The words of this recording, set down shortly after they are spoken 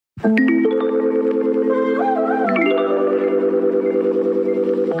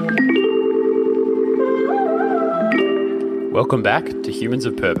Welcome back to Humans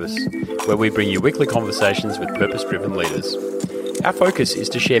of Purpose, where we bring you weekly conversations with purpose-driven leaders. Our focus is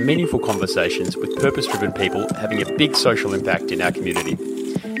to share meaningful conversations with purpose-driven people having a big social impact in our community.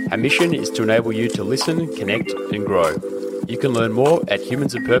 Our mission is to enable you to listen, connect and grow. You can learn more at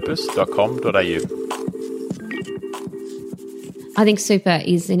humansofpurpose.com.au. I think super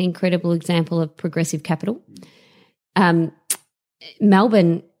is an incredible example of progressive capital.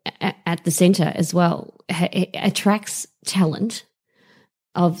 Melbourne at the centre as well attracts talent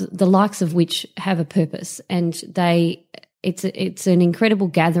of the likes of which have a purpose, and it's an incredible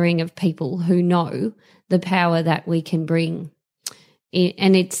gathering of people who know the power that we can bring.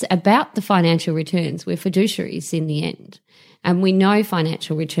 And it's about the financial returns. We're fiduciaries in the end. And we know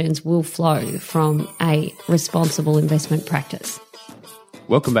financial returns will flow from a responsible investment practice.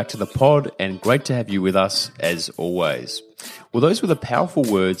 Welcome back to the pod, and great to have you with us as always. Well, those were the powerful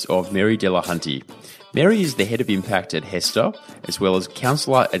words of Mary Delahunty. Mary is the Head of Impact at HESTA, as well as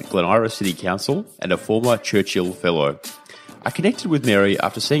Councillor at Glen Iris City Council and a former Churchill Fellow. I connected with Mary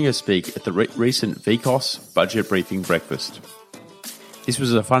after seeing her speak at the recent VCOS budget briefing breakfast. This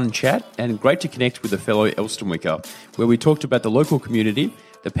was a fun chat and great to connect with a fellow Elstonwicker, where we talked about the local community,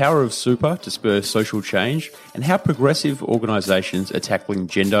 the power of super to spur social change, and how progressive organisations are tackling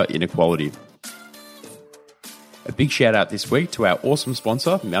gender inequality. A big shout out this week to our awesome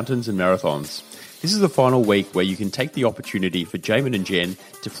sponsor, Mountains and Marathons. This is the final week where you can take the opportunity for Jamin and Jen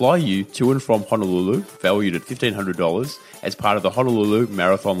to fly you to and from Honolulu, valued at $1,500, as part of the Honolulu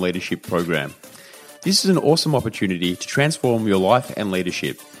Marathon Leadership Program. This is an awesome opportunity to transform your life and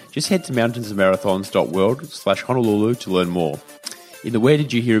leadership. Just head to mountainsandmarathons.world/Honolulu to learn more. In the Where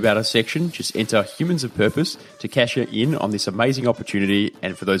Did You Hear About Us section, just enter Humans of Purpose to cash in on this amazing opportunity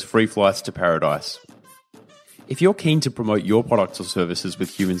and for those free flights to paradise. If you're keen to promote your products or services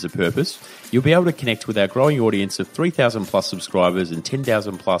with Humans of Purpose, you'll be able to connect with our growing audience of 3,000 plus subscribers and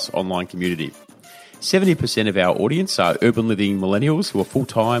 10,000 plus online community. 70% of our audience are urban living millennials who are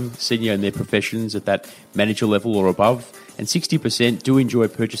full-time, senior in their professions at that manager level or above, and 60% do enjoy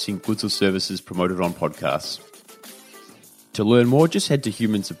purchasing goods or services promoted on podcasts. To learn more, just head to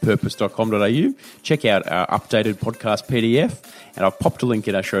humansofpurpose.com.au, check out our updated podcast PDF, and I've popped a link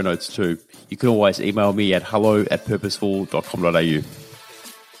in our show notes too. You can always email me at hello@purposeful.com.au.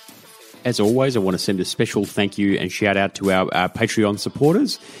 As always, I want to send a special thank you and shout out to our Patreon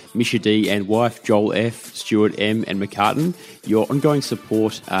supporters, Misha D and wife, Joel F, Stuart M and McCartan. Your ongoing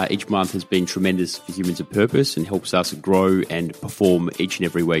support each month has been tremendous for Humans of Purpose and helps us grow and perform each and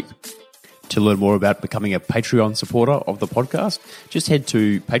every week. To learn more about becoming a Patreon supporter of the podcast, just head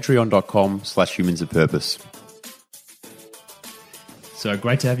to patreon.com/humansofpurpose. So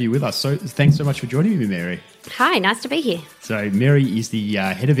great to have you with us. So thanks so much for joining me, Mary. Hi, nice to be here. So Mary is the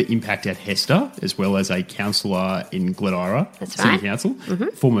Head of Impact at HESTA, as well as a councillor in Glen Iris City Council,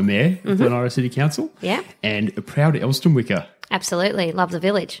 former Mayor of Glen Iris City Council, and a proud Elstonwicker. Absolutely. Love the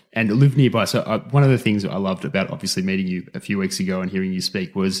village. And live nearby. So one of the things I loved about obviously meeting you a few weeks ago and hearing you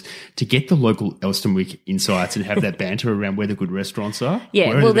speak was to get the local Elstonwick insights and have that banter around where the good restaurants are.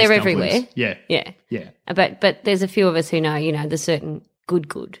 Yeah, well, they're everywhere. Yeah. But there's a few of us who know, the certain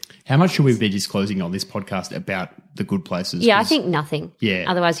good. How much should we be disclosing on this podcast about the good places? Yeah, I think nothing. Yeah.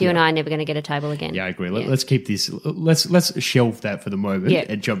 Otherwise, you and I are never going to get a table again. Yeah, I agree. Let's keep this. Let's shelve that for the moment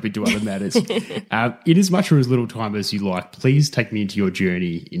and jump into other matters. In as much or as little time as you like, please take me into your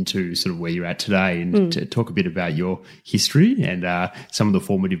journey into sort of where you're at today and to talk a bit about your history and some of the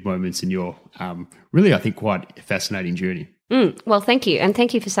formative moments in your really, I think, quite fascinating journey. Well, thank you. And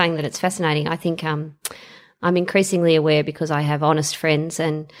thank you for saying that it's fascinating. I think I'm increasingly aware, because I have honest friends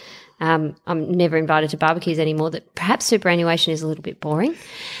and I'm never invited to barbecues anymore, that perhaps superannuation is a little bit boring.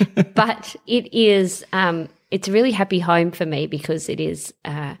 But it is it's a really happy home for me, because it's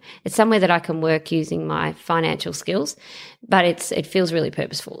somewhere that I can work using my financial skills, but it feels really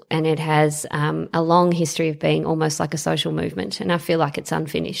purposeful, and it has a long history of being almost like a social movement, and I feel like it's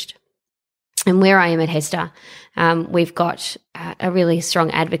unfinished. And where I am at HESTA, we've got a really strong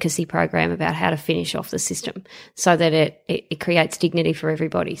advocacy program about how to finish off the system so that it creates dignity for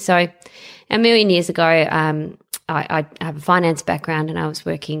everybody. So a million years ago, I have a finance background, and I was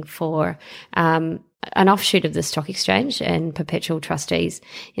working for an offshoot of the stock exchange and perpetual trustees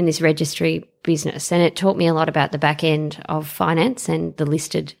in this registry business. And it taught me a lot about the back end of finance and the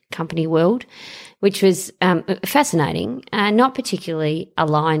listed company world, which was fascinating and not particularly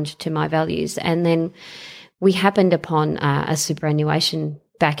aligned to my values. And then we happened upon a superannuation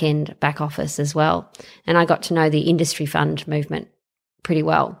back office as well. And I got to know the industry fund movement pretty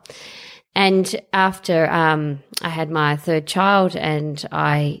well. And after I had my third child and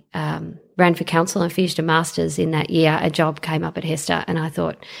I ran for council and finished a master's in that year, a job came up at Hester, and I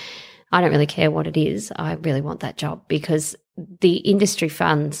thought, I don't really care what it is. I really want that job, because the industry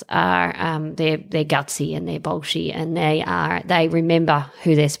funds are they're gutsy and they're bolshy, and they remember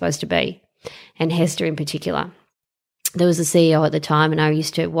who they're supposed to be, and Hester in particular. There was a CEO at the time, and I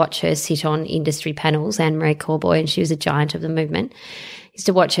used to watch her sit on industry panels, Anne-Marie Corboy, and she was a giant of the movement. I used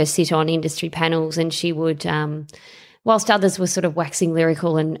to watch her sit on industry panels, and she would, whilst others were sort of waxing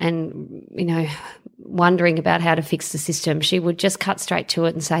lyrical and wondering about how to fix the system, she would just cut straight to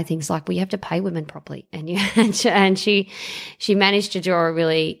it and say things like, well, you have to pay women properly. And she managed to draw a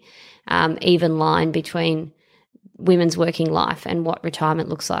really even line between women's working life and what retirement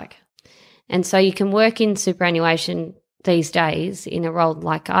looks like. And so you can work in superannuation these days in a role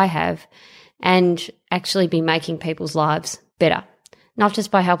like I have and actually be making people's lives better, not just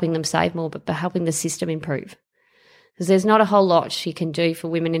by helping them save more, but by helping the system improve. Because there's not a whole lot you can do for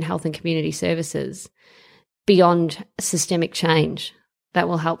women in health and community services beyond systemic change that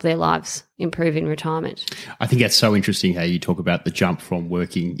will help their lives improve in retirement. I think that's so interesting how you talk about the jump from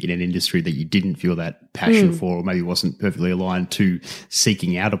working in an industry that you didn't feel that passion for, or maybe wasn't perfectly aligned, to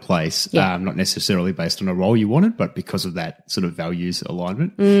seeking out a place, not necessarily based on a role you wanted, but because of that sort of values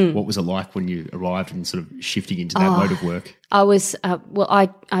alignment. What was it like when you arrived and sort of shifting into that mode of work? I was,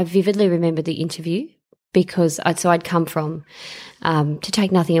 I vividly remember the interview, because I'd come from, to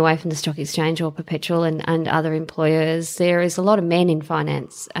take nothing away from the stock exchange or Perpetual and other employers, there is a lot of men in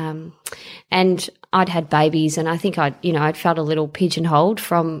finance, and I'd had babies, and I think I'd felt a little pigeonholed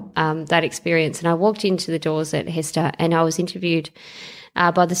from that experience. And I walked into the doors at Hester, and I was interviewed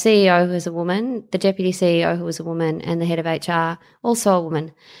by the CEO, who was a woman, the deputy CEO, who was a woman, and the head of HR, also a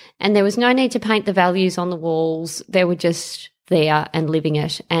woman. And there was no need to paint the values on the walls. They were just there and living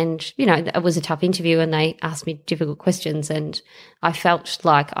it. And, it was a tough interview, and they asked me difficult questions, and I felt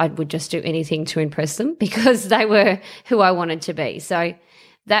like I would just do anything to impress them, because they were who I wanted to be. So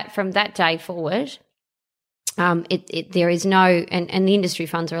that from that day forward, there is no, and the industry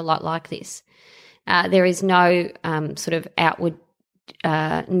funds are a lot like this. There is no sort of outward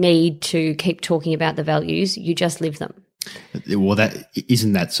need to keep talking about the values. You just live them. Well,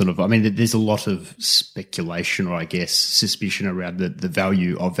 that sort of, I mean, there's a lot of speculation, or I guess suspicion around the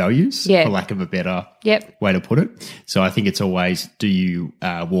value of values, for lack of a better way to put it. So I think it's always, do you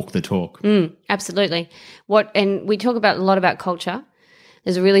walk the talk? Absolutely. And we talk a lot about culture.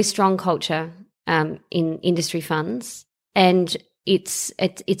 There's a really strong culture in industry funds, and it's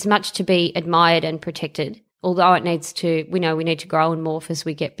much to be admired and protected, although we need to grow and morph as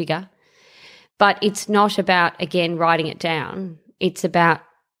we get bigger. But it's not about, again, writing it down. It's about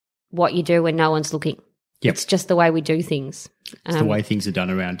what you do when no one's looking. It's just the way we do things. It's the way things are done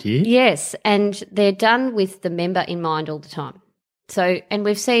around here. Yes, and they're done with the member in mind all the time. So, and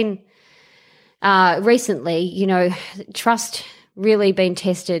we've seen recently, trust really been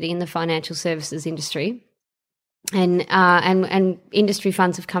tested in the financial services industry, and industry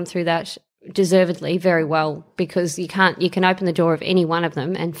funds have come through that deservedly very well, because you can open the door of any one of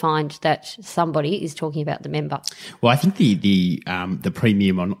them and find that somebody is talking about the member. Well, I think the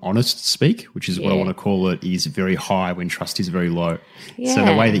premium on honest speak, which is what I want to call it, is very high when trust is very low. So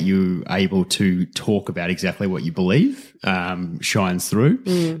the way that you're able to talk about exactly what you believe shines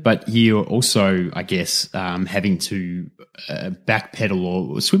through. But you're also, I guess, having to backpedal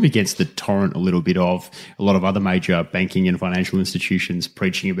or swim against the torrent a little bit of a lot of other major banking and financial institutions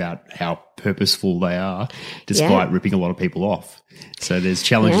preaching about how purposeful they are, despite ripping a lot of people off. So there's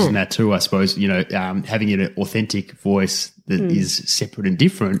challenges in that too, I suppose. Having an authentic voice that is separate and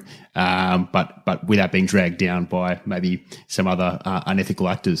different, but without being dragged down by maybe some other unethical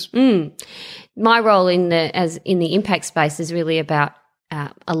actors. My role in the impact space is really about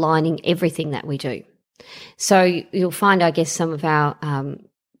aligning everything that we do. So you'll find, I guess, some of our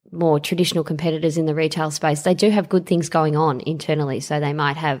more traditional competitors in the retail space, they do have good things going on internally. So they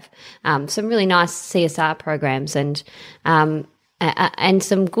might have some really nice CSR programs and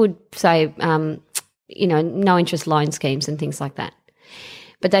some good, say, no interest loan schemes and things like that.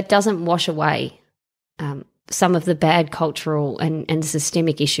 But that doesn't wash away some of the bad cultural and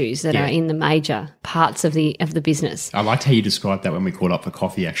systemic issues that are in the major parts of the business. I liked how you described that when we caught up for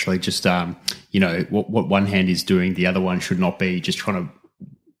coffee, actually. Just, what one hand is doing, the other one should not be just trying to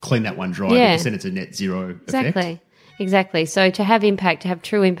clean that one dry, because then it's a net zero effect. Exactly. So to have impact, to have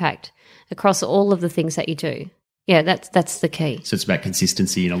true impact across all of the things that you do, that's the key. So it's about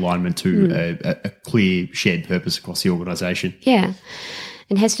consistency and alignment to a clear shared purpose across the organisation. Yeah.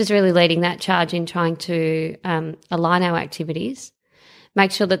 And Hester's really leading that charge in trying to align our activities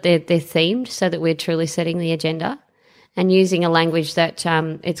make sure that they're themed so that we're truly setting the agenda, and using a language that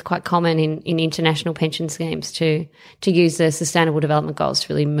it's quite common in international pension schemes to use the Sustainable Development Goals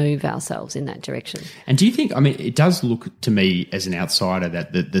to really move ourselves in that direction. And do you think, it does look to me as an outsider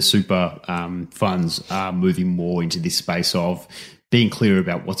that the super funds are moving more into this space of being clear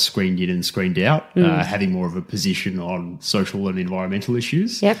about what's screened in and screened out, having more of a position on social and environmental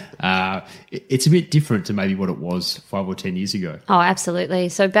issues. Yep. It's a bit different to maybe what it was 5 or 10 years ago. Oh, absolutely.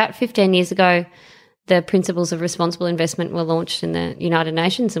 So about 15 years ago, the principles of responsible investment were launched in the United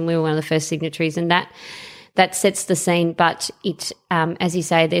Nations, and we were one of the first signatories, and that sets the scene. But it, as you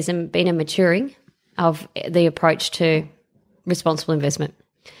say, there's been a maturing of the approach to responsible investment.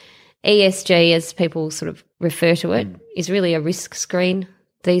 ESG, as people sort of refer to it, is really a risk screen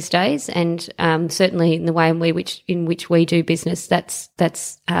these days, and certainly in the way in which we do business,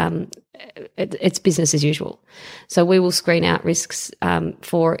 it's business as usual. So we will screen out risks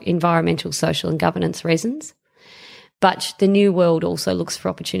for environmental, social, and governance reasons. But the new world also looks for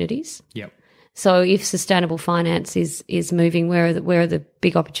opportunities. Yep. So if sustainable finance is moving, where are the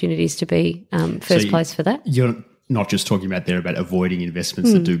big opportunities to be first place for that? You're not just talking about avoiding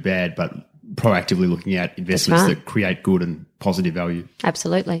investments that do bad, but proactively looking at investments that create good and positive value.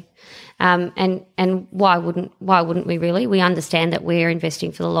 Absolutely. And why wouldn't we really? We understand that we're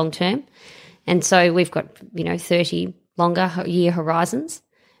investing for the long term. And so we've got, 30 longer year horizons.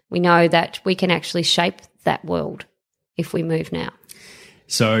 We know that we can actually shape that world if we move now.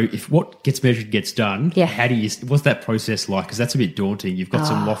 So if what gets measured gets done, what's that process like? Because that's a bit daunting. You've got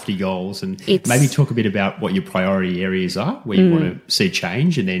some lofty goals, and maybe talk a bit about what your priority areas are, where you want to see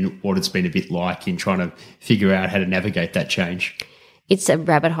change, and then what it's been a bit like in trying to figure out how to navigate that change. It's a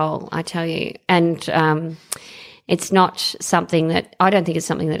rabbit hole, I tell you. And it's not something that, I don't think it's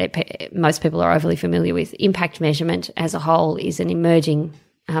something that most people are overly familiar with. Impact measurement as a whole is an emerging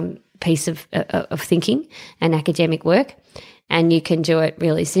piece of thinking and academic work. And you can do it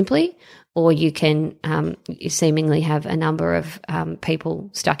really simply, or you can you seemingly have a number of people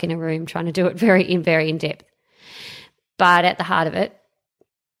stuck in a room trying to do it very in depth. But at the heart of it,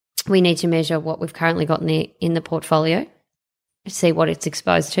 we need to measure what we've currently got in the portfolio, see what it's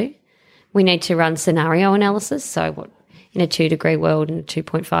exposed to. We need to run scenario analysis, so what in a 2-degree world, in a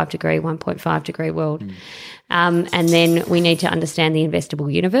 2.5 degree, 1.5 degree world. And then we need to understand the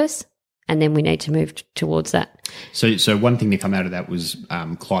investable universe, and then we need to move towards that. So one thing to come out of that was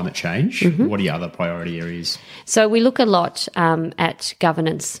climate change. Mm-hmm. What are your other priority areas? So we look a lot at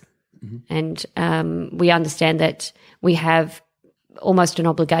governance, and we understand that we have almost an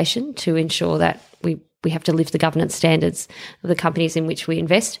obligation to ensure that we have to lift the governance standards of the companies in which we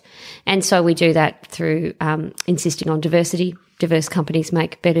invest. And so we do that through insisting on diversity. Diverse companies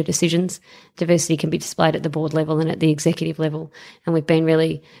make better decisions. Diversity can be displayed at the board level and at the executive level. And we've been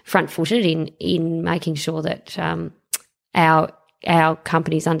really front-footed in making sure that our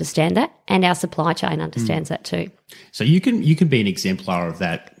companies understand that, and our supply chain understands that too. So you can be an exemplar of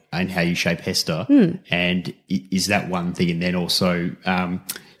that in how you shape Hester. And is that one thing? And then also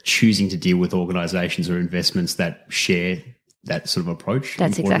choosing to deal with organisations or investments that share that sort of approach.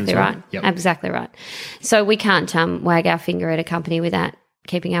 That's exactly right. Yep. Exactly right. So we can't wag our finger at a company without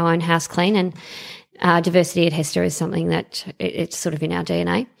keeping our own house clean, and diversity at Hester is something that it's sort of in our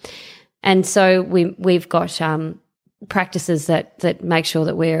DNA. And so we've got practices that make sure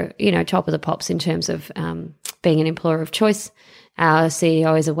that we're top of the pops in terms of being an employer of choice. Our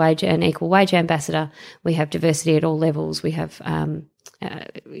CEO is an equal wage ambassador. We have diversity at all levels. We have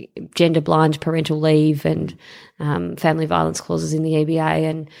gender-blind parental leave and family violence clauses in the EBA,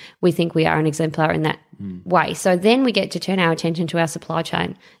 and we think we are an exemplar in that way. So then we get to turn our attention to our supply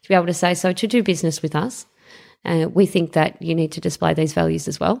chain to be able to say, so to do business with us, we think that you need to display these values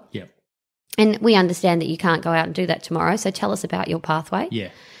as well. Yeah. And we understand that you can't go out and do that tomorrow, so tell us about your pathway. Yeah.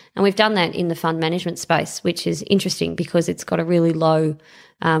 And we've done that in the fund management space, which is interesting because it's got a really low,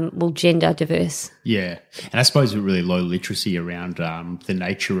 gender diverse. Yeah. And I suppose a really low literacy around the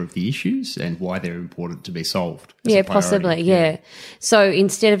nature of the issues and why they're important to be solved. Yeah, possibly, yeah. So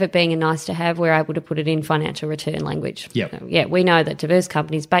instead of it being a nice to have, we're able to put it in financial return language. Yep. So, yeah, we know that diverse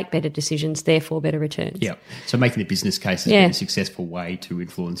companies make better decisions, therefore better returns. Yeah. So making the business case has been a successful way to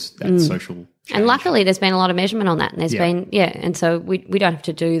influence that social change. And luckily there's been a lot of measurement on that, and there's been, and so we don't have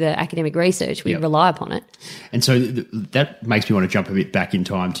to do the academic research, we rely upon it. And so that makes me want to jump a bit back in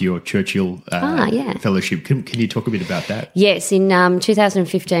time to your Churchill Fellowship. Can you talk a bit about that? Yes, in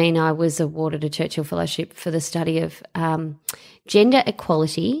 2015 I was awarded a Churchill Fellowship for the study of gender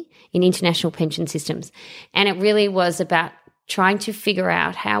equality in international pension systems. And it really was about trying to figure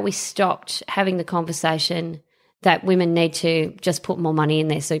out how we stopped having the conversation that women need to just put more money in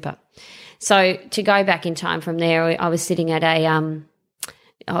their super. So to go back in time from there, I was sitting at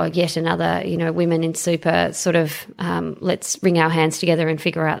yet another, women in super sort of let's wring our hands together and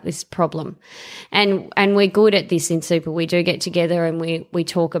figure out this problem. And we're good at this in super. We do get together and we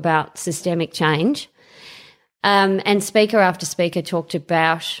talk about systemic change. And speaker after speaker talked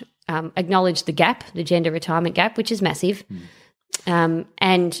about acknowledge the gap, the gender retirement gap, which is massive,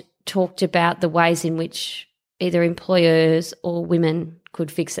 and talked about the ways in which either employers or women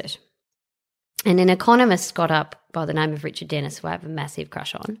could fix it. And an economist got up by the name of Richard Dennis, who I have a massive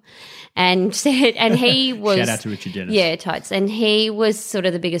crush on, and said, and he was shout out to Richard Dennis, yeah, totes, and he was sort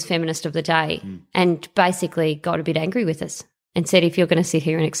of the biggest feminist of the day, and basically got a bit angry with us and said, if you're going to sit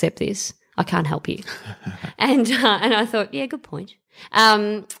here and accept this, I can't help you. and I thought, yeah, good point.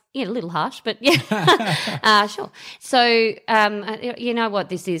 A little harsh, but yeah, sure. So you know what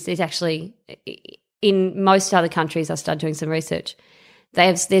this is actually in most other countries. I started doing some research.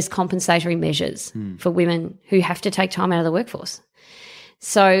 There's compensatory measures for women who have to take time out of the workforce.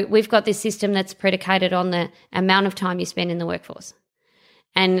 So we've got this system that's predicated on the amount of time you spend in the workforce.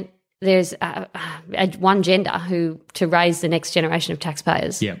 And there's one gender who, to raise the next generation of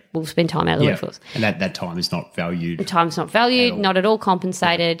taxpayers, will spend time out of the workforce. And that time is not valued. The time's not valued, not at all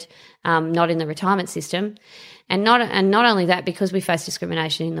compensated, not in the retirement system. And not only that, because we face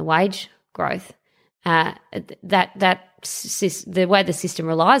discrimination in the wage growth, the way the system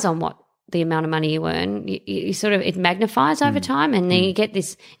relies on what the amount of money you earn, you sort of, it magnifies over time, and then you get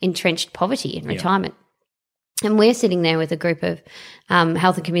this entrenched poverty in retirement. And we're sitting there with a group of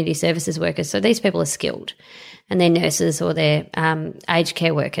health and community services workers. So these people are skilled, and they're nurses or they're aged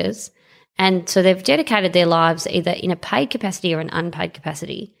care workers. And so they've dedicated their lives either in a paid capacity or an unpaid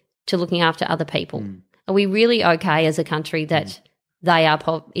capacity to looking after other people. Are we really okay as a country that they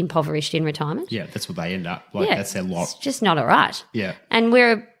are impoverished in retirement? Yeah, that's what they end up. That's their lot. It's just not all right. Yeah. And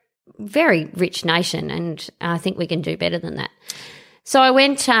we're a very rich nation, and I think we can do better than that. So I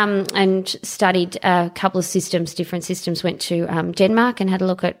went and studied a couple of systems, different systems, went to Denmark and had a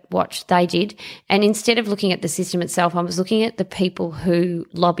look at what they did. And instead of looking at the system itself, I was looking at the people who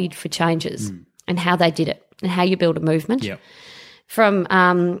lobbied for changes and how they did it and how you build a movement. Yeah.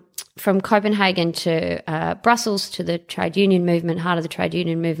 From Copenhagen to Brussels to the trade union movement, heart of the trade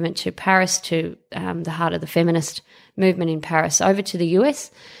union movement, to Paris to the heart of the feminist movement in Paris, over to the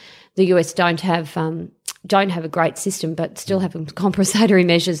US. The US don't have a great system, but still have compensatory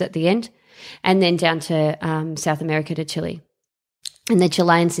measures at the end, and then down to South America to Chile. And the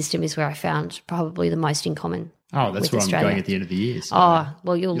Chilean system is where I found probably the most in common. Oh, that's where I'm going at the end of the year. So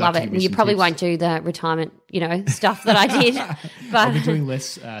well, you'll love it. You probably won't do the retirement, stuff that I did. But I'll be doing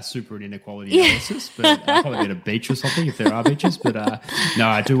less super and inequality analysis, but I'll probably be at a beach or something if there are beaches. But no,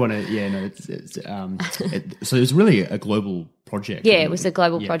 I do want to. So it was really a global project. Yeah, it was a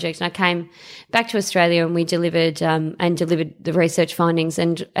global project, and I came back to Australia and we delivered the research findings.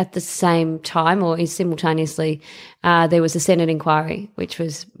 And at the same time, or simultaneously, there was a Senate inquiry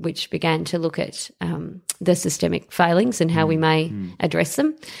which began to look at the systemic failings and how we may address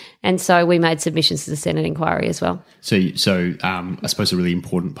them. And so we made submissions to the Senate inquiry as well. So I suppose a really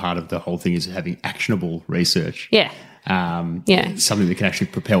important part of the whole thing is having actionable research. Yeah. Something that can actually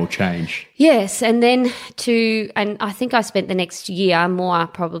propel change. Yes, and then and I think I spent the next year more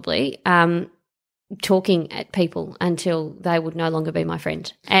probably talking at people until they would no longer be my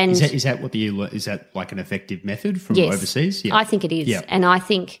friend. And is that like an effective method from overseas? Yeah, I think it is. Yeah. And I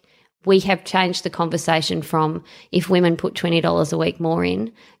think we have changed the conversation from if women put $20 a week more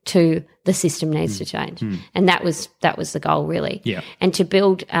in to the system needs to change. And that was the goal, really. Yeah. And to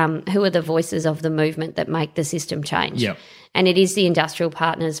build who are the voices of the movement that make the system change. Yeah. And it is the industrial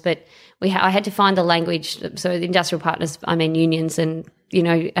partners, but I had to find the language. So the industrial partners, I mean unions and,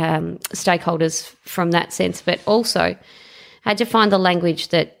 stakeholders from that sense, but also had to find the language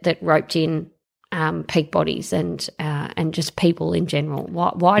that roped in peak bodies and just people in general.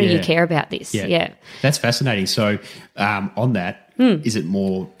 Why do you care about this? Yeah. That's fascinating. So on that, is it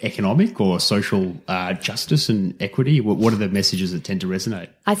more economic or social justice and equity? What are the messages that tend to resonate?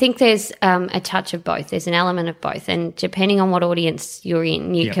 I think there's a touch of both. There's an element of both. And depending on what audience you're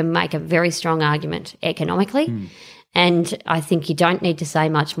in, you can make a very strong argument economically. And I think you don't need to say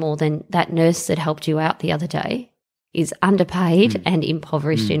much more than that nurse that helped you out the other day is underpaid and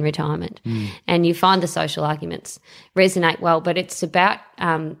impoverished in retirement. And you find the social arguments resonate well, but it's about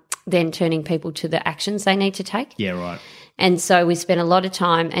then turning people to the actions they need to take. Yeah, right. And so we spent a lot of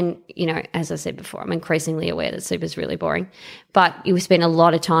time and, as I said before, I'm increasingly aware that super is really boring, but we spent a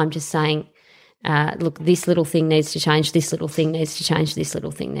lot of time just saying look, this little thing needs to change, this little thing needs to change, this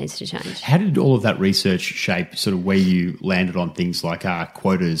little thing needs to change. How did all of that research shape sort of where you landed on things like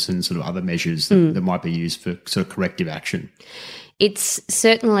quotas and sort of other measures that might be used for sort of corrective action? It's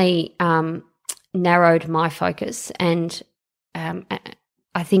certainly narrowed my focus, and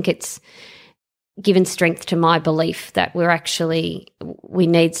I think it's given strength to my belief that we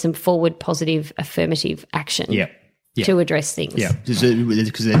need some forward, positive, affirmative action to address things. Yeah,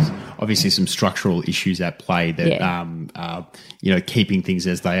 because there's obviously some structural issues at play that keeping things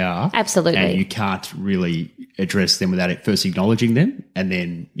as they are. Absolutely. And you can't really address them without first acknowledging them, and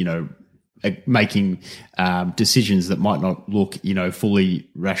then making decisions that might not look, fully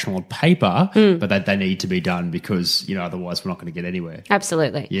rational on paper, but that they need to be done because, otherwise we're not going to get anywhere.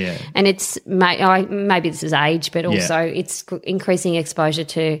 Absolutely. Yeah. And it's maybe this is age, but also it's increasing exposure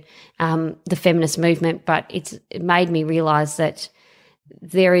to the feminist movement, but it made me realise that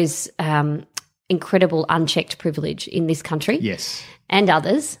there is incredible unchecked privilege in this country. Yes. And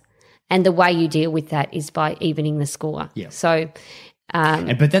others, and the way you deal with that is by evening the score. Yeah. So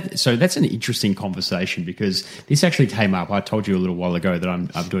so that's an interesting conversation because this actually came up. I told you a little while ago that I'm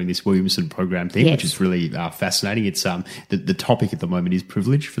doing this Williamson program thing, which is really fascinating. It's the topic at the moment is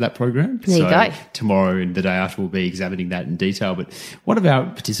privilege for that program. There you go. Tomorrow and the day after we'll be examining that in detail. But one of our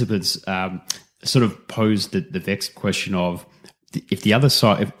participants sort of posed the vexed question of, if the other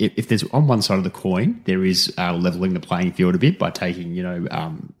side, if there's on one side of the coin, there is leveling the playing field a bit by taking,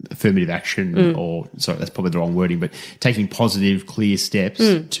 affirmative action or, sorry, that's probably the wrong wording, but taking positive, clear steps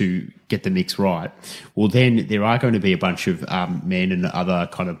to get the mix right. Well, then there are going to be a bunch of men and other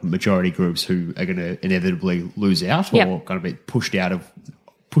kind of majority groups who are going to inevitably lose out or kind of be pushed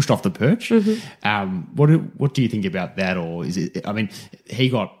off the perch. What do you think about that? Or is it? I mean,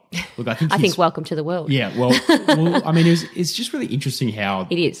 I think welcome to the world. Yeah. Well, I mean, it's just really interesting how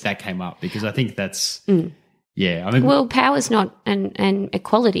that came up because I think that's yeah. I mean, power's not and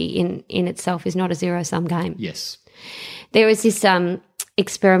equality in itself is not a zero-sum game. Yes. There was this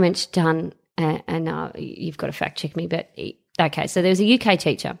experiment done, and you've got to fact check me, but okay. So there was a UK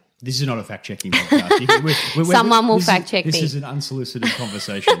teacher. This is not a fact-checking podcast. Someone will fact-check me. This is an unsolicited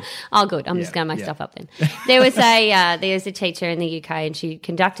conversation. Oh, good. I'm just going to make stuff up then. There's a teacher in the UK, and she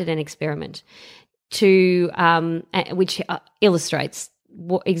conducted an experiment which illustrates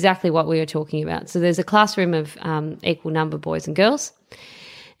exactly what we were talking about. So there's a classroom of equal number boys and girls,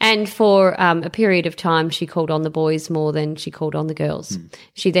 and for a period of time she called on the boys more than she called on the girls.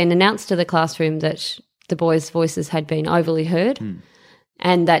 She then announced to the classroom that the boys' voices had been overly heard.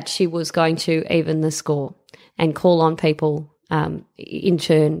 And that she was going to even the score and call on people in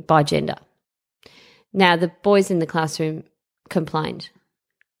turn by gender. Now, the boys in the classroom complained.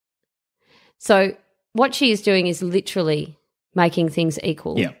 So what she is doing is literally making things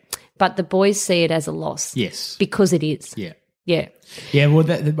equal. Yeah. But the boys see it as a loss. Yes. Because it is. Yeah. Yeah. Yeah, well,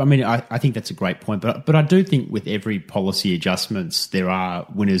 I think that's a great point. But I do think with every policy adjustments, there are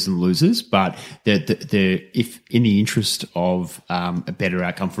winners and losers. But if in the interest of a better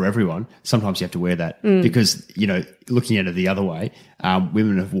outcome for everyone, sometimes you have to wear that because, looking at it the other way,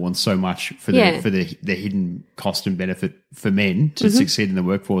 women have worn so much for the hidden cost and benefit for men to succeed in the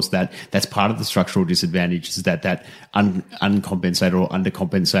workforce that's part of the structural disadvantage is that uncompensated or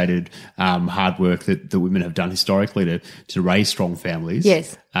undercompensated hard work that women have done historically to raise strong families.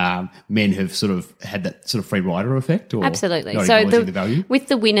 Yes. Men have sort of had that sort of free rider effect or absolutely. not So acknowledging the value. With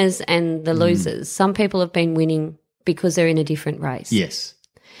the winners and the losers, some people have been winning because they're in a different race. Yes.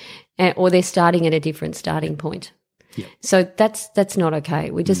 Or they're starting at a different starting point. Yeah. So that's not okay.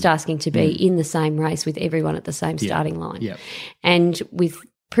 We're just asking to be in the same race with everyone at the same starting line. Yeah. And with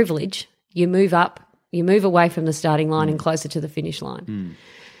privilege, you move up, you move away from the starting line and closer to the finish line.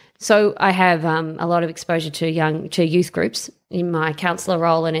 So I have a lot of exposure to youth groups in my counsellor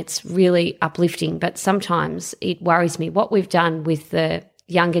role, and it's really uplifting. But sometimes it worries me. What we've done with the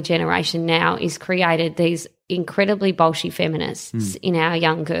younger generation now is created these incredibly bolshy feminists in our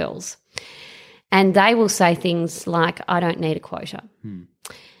young girls. And they will say things like, I don't need a quota,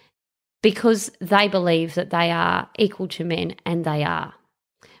 because they believe that they are equal to men, and they are.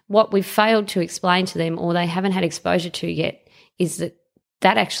 What we've failed to explain to them, or they haven't had exposure to yet, is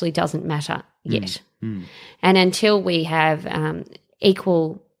that actually doesn't matter yet. And until we have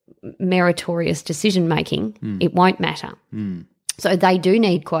equal meritorious decision-making, it won't matter. So they do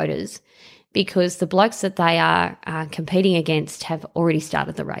need quotas because the blokes that they are competing against have already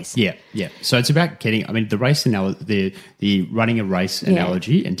started the race. Yeah, yeah. So it's about getting. I mean, the race analogy, the running a race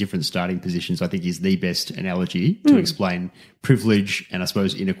analogy, and different starting positions, I think, is the best analogy to explain privilege and I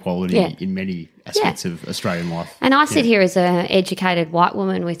suppose inequality in many aspects of Australian life. And I sit here as an educated white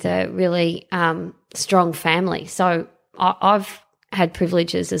woman with a really strong family, so I've had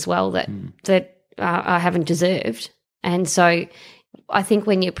privileges as well that I haven't deserved, and so I think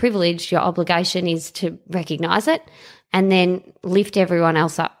when you're privileged, your obligation is to recognise it and then lift everyone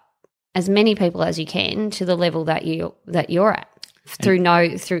else up, as many people as you can, to the level that you're at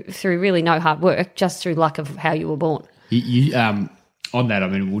through really no hard work, just through luck of how you were born. You on that, I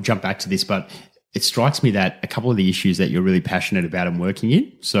mean, we'll jump back to this, but it strikes me that a couple of the issues that you're really passionate about and working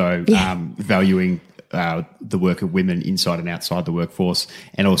in, so valuing the work of women inside and outside the workforce,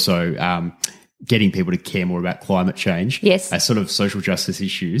 and also getting people to care more about climate change, as sort of social justice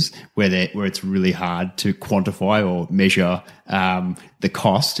issues where it's really hard to quantify or measure the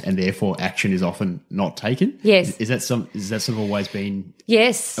cost, and therefore action is often not taken. Yes, is that sort of always been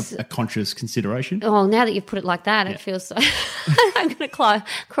a conscious consideration? Oh, now that you've put it like that, it feels so. I'm going to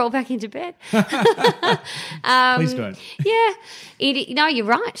crawl back into bed. Please don't. Yeah, no, you're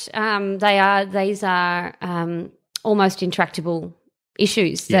right. These are almost intractable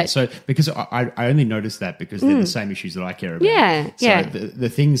issues. So because I only noticed that because they're the same issues that I care about. So the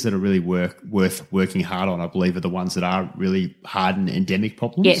things that are really worth working hard on, I believe, are the ones that are really hard and endemic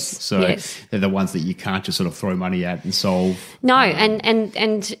problems. They're the ones that you can't just sort of throw money at and solve. No,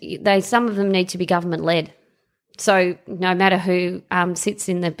 and some of them need to be government led. So no matter who sits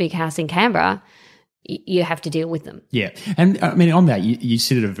in the big house in Canberra, you have to deal with them. Yeah. And I mean, on that, you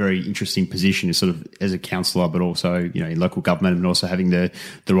sit at a very interesting position as sort of as a councillor, but also, in local government, and also having the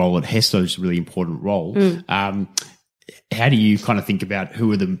role at HESTA, which is a really important role. How do you kind of think about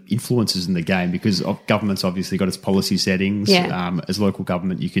who are the influences in the game? Because government's obviously got its policy settings. As local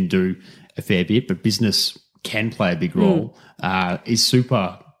government, you can do a fair bit, but business can play a big role. Is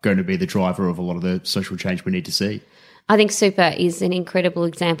super going to be the driver of a lot of the social change we need to see? I think super is an incredible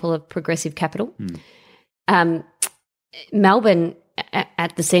example of progressive capital. Melbourne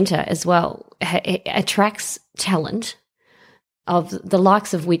at the centre as well attracts talent of the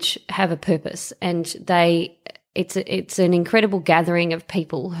likes of which have a purpose, and it's an incredible gathering of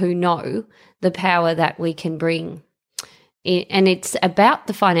people who know the power that we can bring. And it's about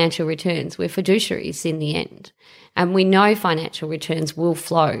the financial returns. We're fiduciaries in the end. And we know financial returns will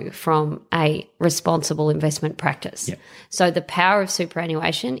flow from a responsible investment practice. So the power of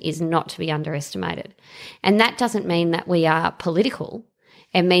superannuation is not to be underestimated. And that doesn't mean that we are political.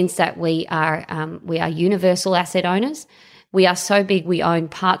 It means that we are universal asset owners. We are so big we own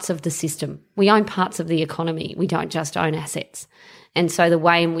parts of the system. We own parts of the economy. We don't just own assets. And so the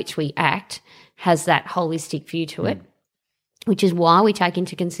way in which we act has that holistic view to it, which is why we take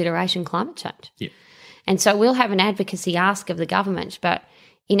into consideration climate change. And so we'll have an advocacy ask of the government, but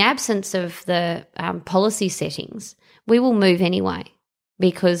in absence of the policy settings, we will move anyway,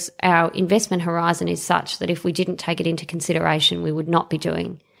 because our investment horizon is such that if we didn't take it into consideration, we would not be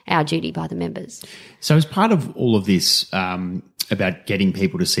doing our duty by the members. So as part of all of this about getting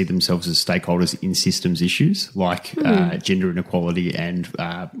people to see themselves as stakeholders in systems issues like gender inequality and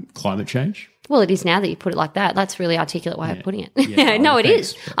climate change? Well, it is now that you put it like that. That's a really articulate way of putting it. It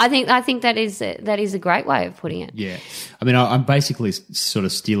is. I think that is a great way of putting it. Yeah. I mean, I'm basically sort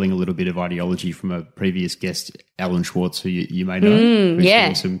of stealing a little bit of ideology from a previous guest, Alan Schwartz, who you may know. Who's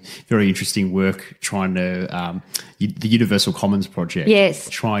doing some very interesting work trying to the Universal Commons Project.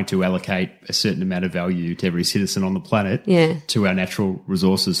 Trying to allocate a certain amount of value to every citizen on the planet to our natural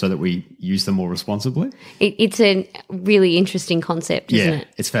resources so that we use them more responsibly. It's a really interesting concept, isn't it?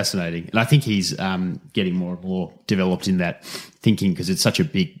 It's fascinating. And I think he's getting more and more developed in that thinking because it's such a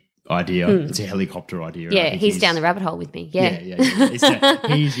big idea. It's a helicopter idea. Yeah, he's down the rabbit hole with me. He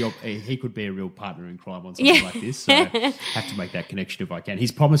could be a real partner in crime on something like this. So I have to make that connection if I can.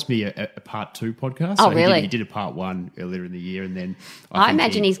 He's promised me a part 2 podcast. Oh, really? He did a part 1 earlier in the year, and then I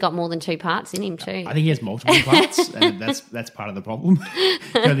imagine he's got more than 2 parts in him too. I think he has multiple parts, and that's part of the problem. You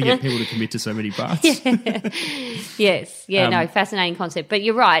only get people to commit to so many parts. No, fascinating concept. But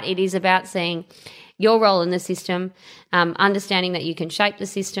you're right. It is about seeing your role in the system, understanding that you can shape the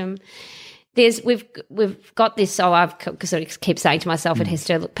system. We've got this, so I've sort of keep saying to myself at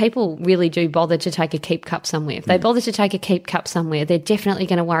HESTA, look, people really do bother to take a keep cup somewhere. If they bother to take a keep cup somewhere, they're definitely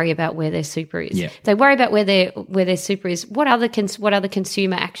going to worry about where their super is. If they worry about where their super is, what other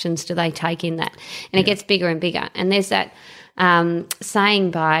consumer actions do they take in that? And it gets bigger and bigger. And there's that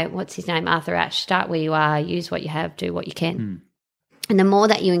saying by, what's his name, Arthur Ashe, start where you are, use what you have, do what you can. And the more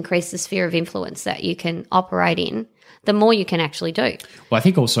that you increase the sphere of influence that you can operate in, the more you can actually do. Well, I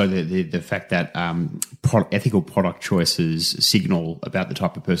think also the fact that ethical product choices signal about the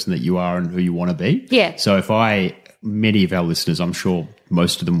type of person that you are and who you want to be. Yeah. So many of our listeners, I'm sure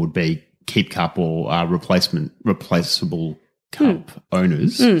most of them would be Keep Cup or replaceable cup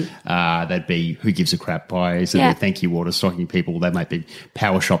owners. They'd be Who Gives a Crap buys, and thank you water stocking people. They might be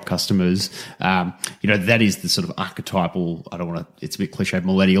power shop customers. That is the sort of archetypal, I don't want to, it's a bit cliche,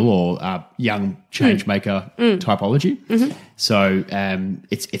 millennial or young change maker typology. Mm-hmm. So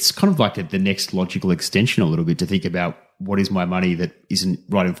it's kind of like the next logical extension a little bit to think about what is my money that isn't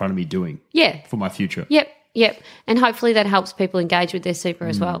right in front of me doing for my future. Yep. And hopefully that helps people engage with their super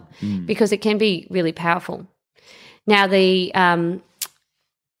as well, because it can be really powerful. Now, I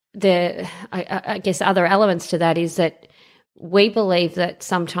guess other elements to that is that we believe that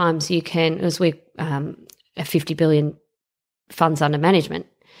sometimes you can, as we're a 50 billion funds under management,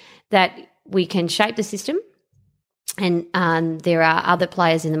 that we can shape the system, and there are other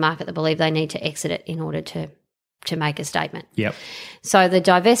players in the market that believe they need to exit it in order to make a statement. Yep. So the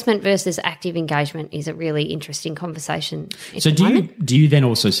divestment versus active engagement is a really interesting conversation. So do you then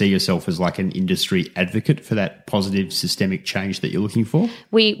also see yourself as like an industry advocate for that positive systemic change that you're looking for?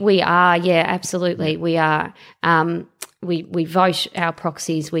 We are, yeah, absolutely. We are. We vote our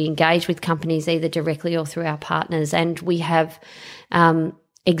proxies. We engage with companies either directly or through our partners, and we have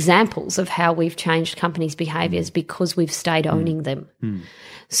examples of how we've changed companies' behaviours because we've stayed owning them.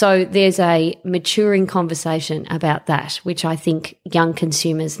 So there's a maturing conversation about that, which I think young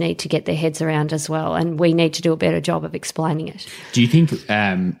consumers need to get their heads around as well, and we need to do a better job of explaining it. Do you think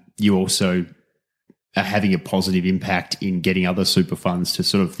you also are having a positive impact in getting other super funds to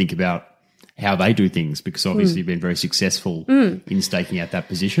sort of think about how they do things? Because obviously you've been very successful in staking out that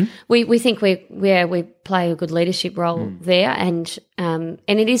position. We think we play a good leadership role there, and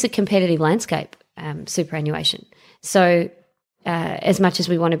it is a competitive landscape, superannuation. So as much as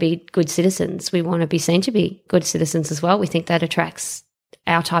we want to be good citizens, we want to be seen to be good citizens as well. We think that attracts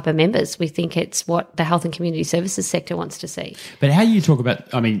our type of members. We think it's what the health and community services sector wants to see. But how you talk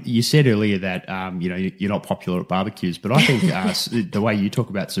about, I mean, you said earlier that, you're not popular at barbecues, but I think the way you talk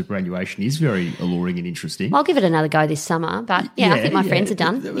about superannuation is very alluring and interesting. I'll give it another go this summer, but I think my friends are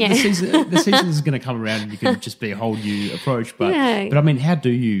done. The season is going to come around and you can just be a whole new approach. But I mean,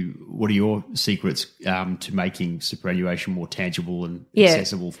 what are your secrets to making superannuation more tangible and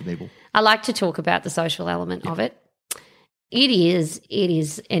accessible for people? I like to talk about the social element of it. It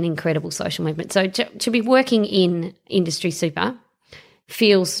is an incredible social movement. So to be working in industry super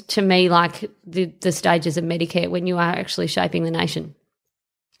feels to me like the stages of Medicare when you are actually shaping the nation.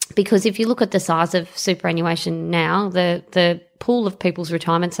 Because if you look at the size of superannuation now, the pool of people's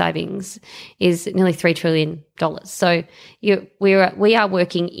retirement savings is nearly $3 trillion. So we are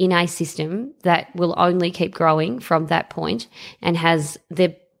working in a system that will only keep growing from that point and has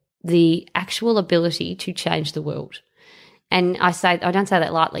the actual ability to change the world. And I don't say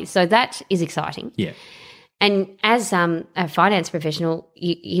that lightly. So that is exciting. Yeah. And as a finance professional,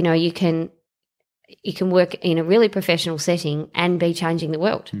 you can work in a really professional setting and be changing the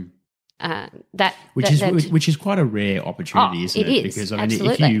world. Which is quite a rare opportunity, isn't it? It is. Because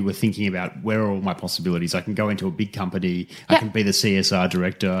Absolutely. If you were thinking about where are all my possibilities, I can go into a big company, I can be the CSR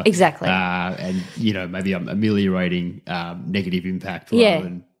director, exactly, and maybe I'm ameliorating negative impact rather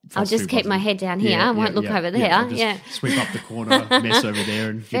than. I'll just keep my head down here. I won't look over there. I'll just sweep up the corner, mess over there,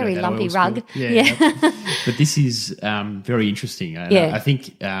 and very lumpy rug. But this is very interesting. I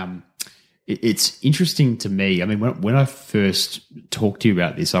think it's interesting to me. I mean, when I first talked to you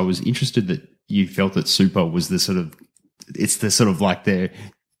about this, I was interested that you felt that super was the sort of like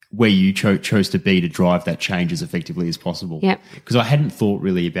where you chose to be to drive that change as effectively as possible. Yeah. Because I hadn't thought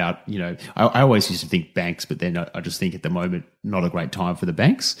really about, I always used to think banks, but then I just think at the moment, not a great time for the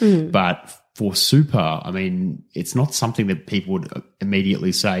banks. But for super, I mean, it's not something that people would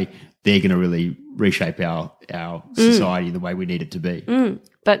immediately say they're going to really reshape our society in the way we need it to be.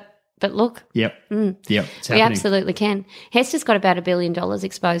 But look. Yep. Yep. It's happening. We absolutely can. Hester's got about $1 billion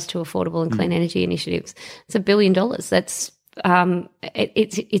exposed to affordable and clean energy initiatives. It's $1 billion. That's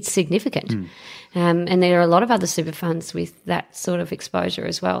it's significant. And there are a lot of other super funds with that sort of exposure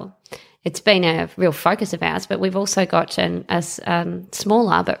as well. It's been a real focus of ours, but we've also got a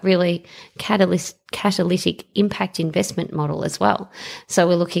smaller but really catalytic impact investment model as well. So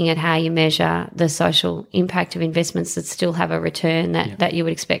we're looking at how you measure the social impact of investments that still have a return that you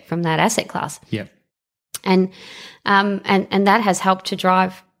would expect from that asset class. Yeah. And that has helped to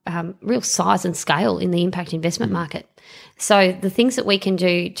drive real size and scale in the impact investment market. So the things that we can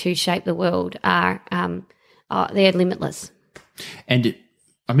do to shape the world are they're limitless. And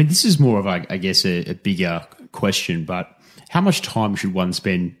this is more of, I guess, a bigger question, but how much time should one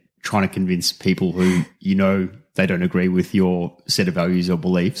spend trying to convince people who, they don't agree with your set of values or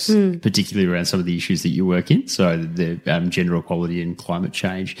beliefs, particularly around some of the issues that you work in, so the gender equality and climate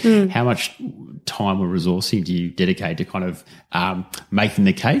change? How much time or resourcing do you dedicate to kind of making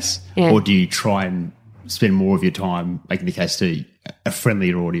the case, or do you try and spend more of your time making the case to a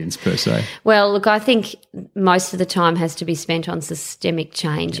friendlier audience per se? Well, look, I think most of the time has to be spent on systemic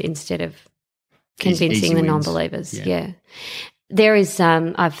change instead of convincing the non-believers. Yeah. There is,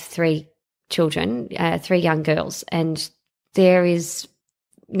 I have 3 children, 3 young girls, and there is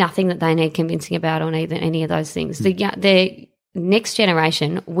nothing that they need convincing about on any of those things. The next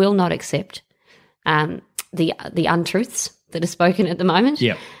generation will not accept the untruths that are spoken at the moment.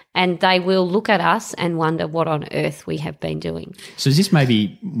 Yeah. And they will look at us and wonder what on earth we have been doing. So is this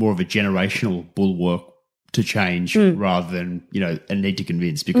maybe more of a generational bulwark to change rather than, a need to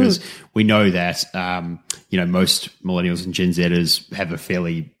convince? Because we know that, most millennials and Gen Zers have a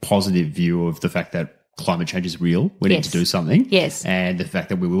fairly positive view of the fact that climate change is real. We need to do something. Yes. And the fact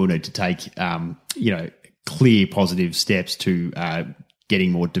that we will need to take, clear positive steps to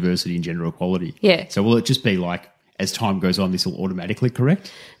getting more diversity and gender equality. Yeah. So will it just be like, as time goes on, this will automatically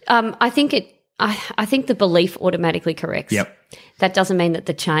correct? I think the belief automatically corrects. Yep. That doesn't mean that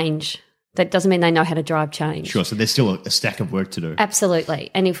that doesn't mean they know how to drive change. Sure. So there's still a stack of work to do.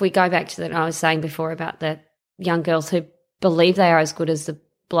 Absolutely. And if we go back to that, I was saying before about the young girls who believe they are as good as the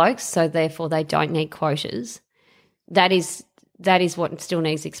blokes, so therefore they don't need quotas. That is what still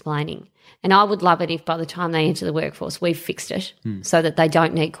needs explaining. And I would love it if by the time they enter the workforce, we've fixed it so that they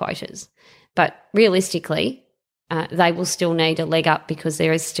don't need quotas. But realistically, they will still need a leg up because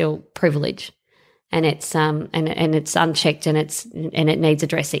there is still privilege, and it's and it's unchecked, and it needs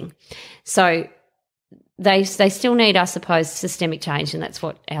addressing. So they still need, I suppose, systemic change, and that's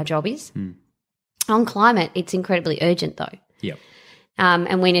what our job is. On climate, it's incredibly urgent though. Yep.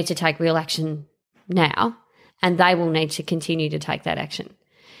 And we need to take real action now, and they will need to continue to take that action.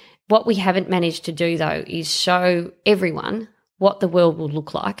 What we haven't managed to do though is show everyone what the world will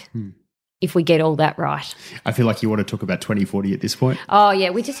look like if we get all that right. I feel like you want to talk about 2040 at this point. Oh,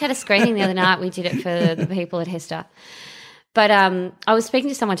 yeah. We just had a screening the other night. We did it for the people at HESTA. But I was speaking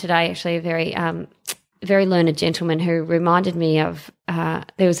to someone today, actually, a very learned gentleman who reminded me of there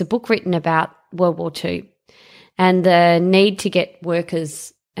was a book written about World War II and the need to get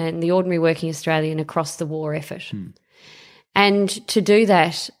workers and the ordinary working Australian across the war effort. And to do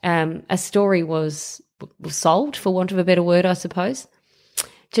that, a story was sold, for want of a better word, I suppose,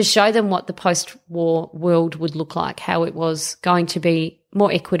 to show them what the post-war world would look like, how it was going to be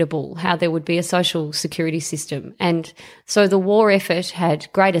more equitable, how there would be a social security system. And so the war effort had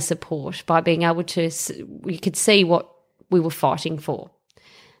greater support by being able to – we could see what we were fighting for.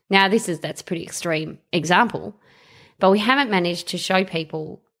 Now, that's a pretty extreme example, but we haven't managed to show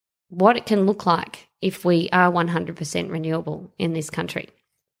people what it can look like if we are 100% renewable in this country,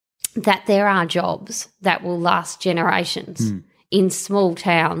 that there are jobs that will last generations in small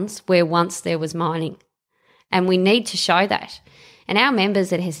towns where once there was mining. And we need to show that. And our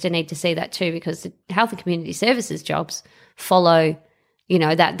members at HESTA need to see that too, because the health and community services jobs follow,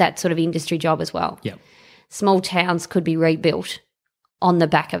 that sort of industry job as well. Yep. Small towns could be rebuilt on the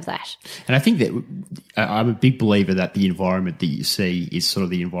back of that. And I think that I'm a big believer that the environment that you see is sort of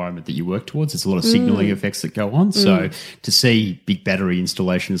the environment that you work towards. There's a lot of signalling effects that go on. So to see big battery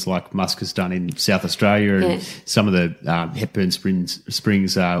installations like Musk has done in South Australia and some of the Hepburn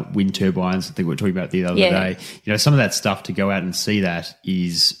Springs wind turbines, I think we were talking about the other day, some of that stuff, to go out and see that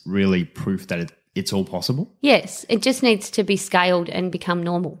is really proof that it's all possible. Yes, it just needs to be scaled and become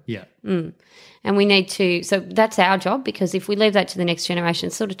normal. Yeah. And we need to – so that's our job, because if we leave that to the next generation,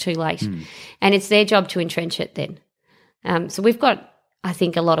 it's sort of too late. And it's their job to entrench it then. So we've got, I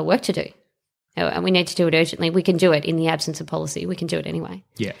think, a lot of work to do, and we need to do it urgently. We can do it in the absence of policy. We can do it anyway.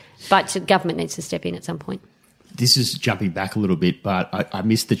 Yeah. But government needs to step in at some point. This is jumping back a little bit, but I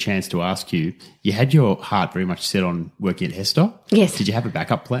missed the chance to ask you. You had your heart very much set on working at HESTA. Yes. Did you have a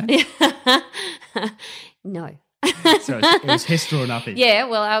backup plan? No. So it was HESTA or nothing? Yeah,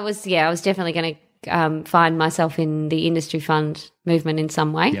 well, I was definitely going to find myself in the industry fund movement in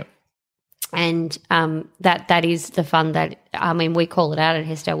some way. Yep. And that is the fund that, we call it out at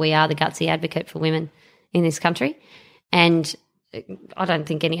HESTA. We are the gutsy advocate for women in this country. And I don't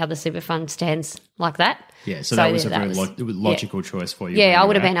think any other super fund stands like that. Yeah, so that was a very logical choice for you. Yeah, I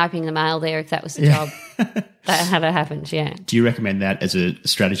would have been opening the mail there if that was the job. That had happened, yeah. Do you recommend that as a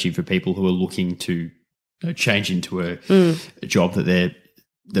strategy for people who are looking to change into a job that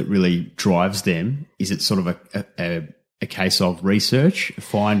really drives them? Is it sort of a case of research,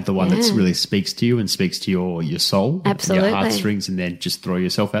 find the one that really speaks to you and speaks to your soul, absolutely, your heartstrings, and then just throw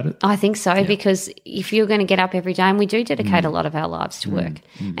yourself at it? I think so, because if you're going to get up every day, and we do dedicate a lot of our lives to work,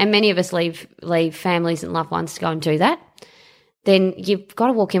 and many of us leave families and loved ones to go and do that, then you've got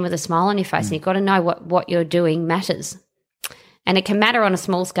to walk in with a smile on your face, and you've got to know what you're doing matters. And it can matter on a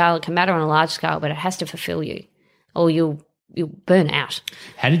small scale, it can matter on a large scale, but it has to fulfill you, or you'll burn out.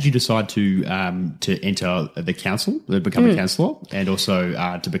 How did you decide to enter the council, to become a councillor, and also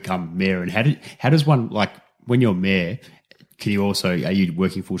to become mayor? And how does one, like, when you're mayor, are you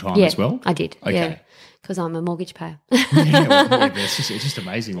working full time as well? I did. Okay. Yeah, because I'm a mortgage payer. But it's just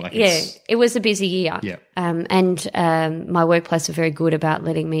amazing. Like, it was a busy year. Yeah. And my workplace were very good about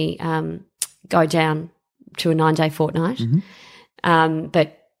letting me go down to a 9-day fortnight.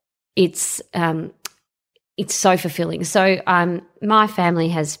 But it's so fulfilling. So my family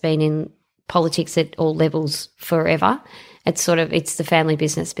has been in politics at all levels forever. It's the family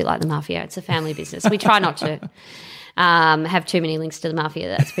business, a bit like the mafia. It's a family business. We try not to have too many links to the mafia.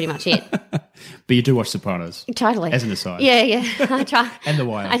 That's pretty much it. But you do watch Sopranos. Totally. As an aside. Yeah. I try. And The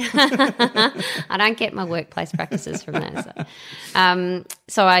Wire. I don't get my workplace practices from there.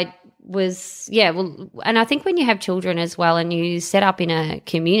 So I was, and I think when you have children as well and you set up in a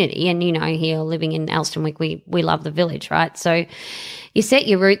community, and here living in Elstonwick, we love the village, right? So you set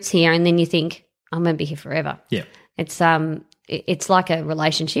your roots here and then you think, I'm going to be here forever. Yeah. It's like a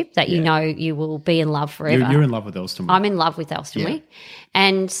relationship that you will be in love forever. You're in love with Elstonwick. I'm in love with Elstonwick.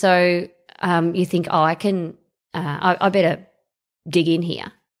 And so you think, I can, I better dig in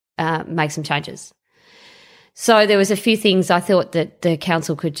here, make some changes. So there was a few things I thought that the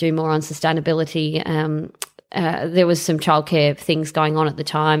council could do more on sustainability. There was some childcare things going on at the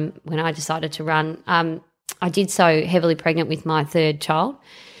time when I decided to run. I did so heavily pregnant with my third child.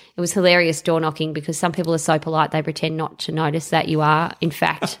 It was hilarious door knocking because some people are so polite they pretend not to notice that you are, in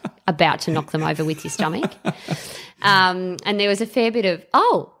fact, about to knock them over with your stomach. And there was a fair bit of,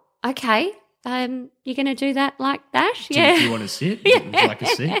 okay. You're going to do that like that? Do you want to sit? Would you like a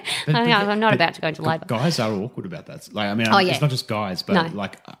seat? I'm not about to go into labour. Guys are awkward about that. Like, it's not just guys, but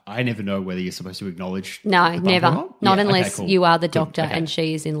I never know whether you're supposed to acknowledge. No, never. Not unless cool. you are the doctor and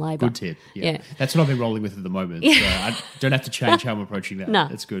she is in labour. Good tip. Yeah. That's what I've been rolling with at the moment. So I don't have to change how I'm approaching that. No.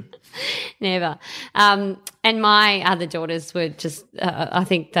 That's good. Never. And my other daughters were just, I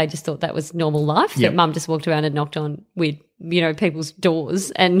think they just thought that was normal life, that mum just walked around and knocked on with people's doors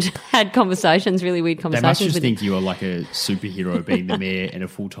and had conversations, really weird conversations. They must just think you are like a superhero being the mayor and a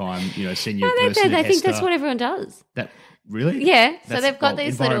full-time, senior person. They think that's what everyone does. That really? Yeah. So they've got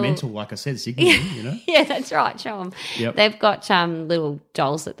these environmental, like I said, signaling, Yeah, that's right. Show them. Yep. They've got little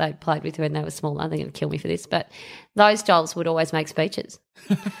dolls that they played with when they were small. I think they'll kill me for this, but those dolls would always make speeches.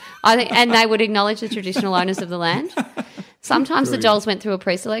 And they would acknowledge the traditional owners of the land. Sometimes the dolls went through a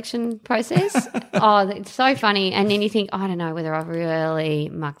pre-selection process. It's so funny. And then you think, I don't know whether I've really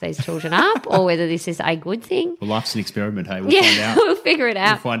mucked these children up or whether this is a good thing. Well, life's an experiment, hey? We'll find out. We'll figure it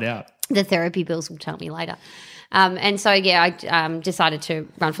out. We'll find out. The therapy bills will tell me later. And so, I decided to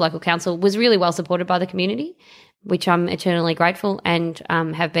run for local council, was really well supported by the community, which I'm eternally grateful, and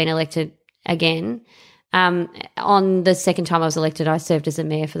have been elected again. On the second time I was elected, I served as a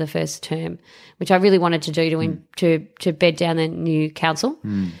mayor for the first term, which I really wanted to do to bed down the new council.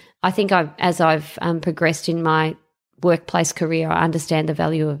 I think as I've progressed in my workplace career, I understand the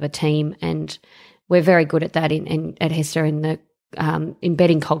value of a team, and we're very good at that at Hester in the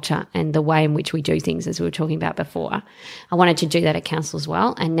embedding culture and the way in which we do things, as we were talking about before. I wanted to do that at council as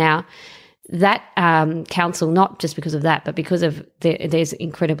well, and now that council, not just because of that, but because of there's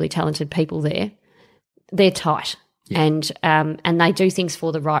incredibly talented people there. They're tight, and they do things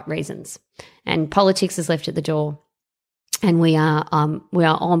for the right reasons. And politics is left at the door, and we are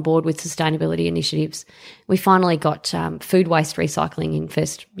on board with sustainability initiatives. We finally got food waste recycling in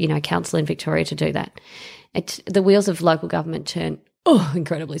first council in Victoria to do that. The wheels of local government turn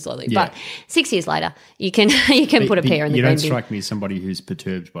incredibly slowly, but 6 years later, you can put a pear in the green bin. You don't strike me as somebody who's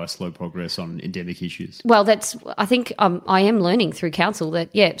perturbed by slow progress on endemic issues. Well, I think I am learning through council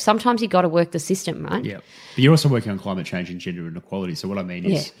that sometimes you got to work the system, right? Yeah, but you're also working on climate change and gender inequality. So what I mean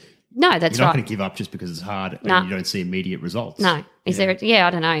is, no, that's you're not right. going to give up just because it's hard and you don't see immediate results. No, I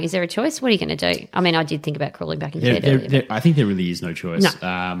don't know. Is there a choice? What are you going to do? I mean, I did think about crawling back into bed earlier. I think there really is no choice.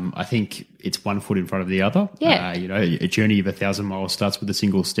 No. I think it's one foot in front of the other. Yeah. A journey of 1,000 miles starts with a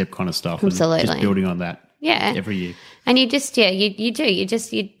single step kind of stuff. Absolutely. And just building on that. Yeah. Every year. And you just, you do. You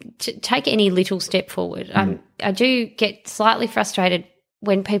take any little step forward. I do get slightly frustrated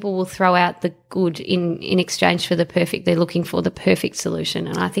when people will throw out the good in exchange for the perfect. They're looking for the perfect solution.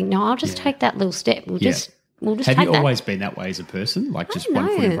 And I think, no, I'll just take that little step. We'll just we'll just Have take you that. always been that way as a person, like just don't one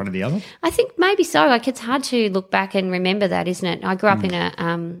foot in know. front of the other? I think maybe so. Like, it's hard to look back and remember that, isn't it? I grew up in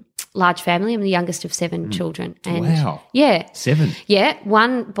a large family. I'm the youngest of 7 children. And Wow. Yeah. 7. Yeah,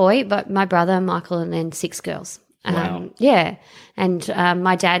 1 boy, but my brother, Michael, and then 6 girls. Wow. Yeah. And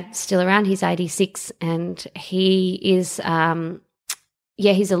my dad's still around. He's 86 and he is,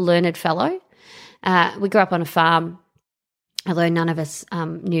 he's a learned fellow. We grew up on a farm, although none of us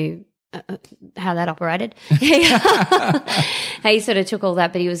knew how that operated. He sort of took all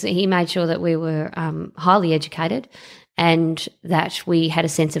that, but he made sure that we were highly educated and that we had a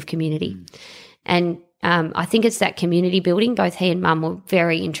sense of community. And I think it's that community building. Both he and Mum were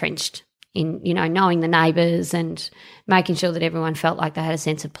very entrenched in, knowing the neighbours and making sure that everyone felt like they had a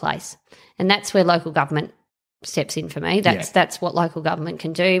sense of place. And that's where local government steps in for me. That's what local government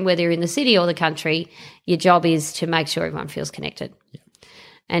can do. Whether you're in the city or the country, your job is to make sure everyone feels connected. Yeah.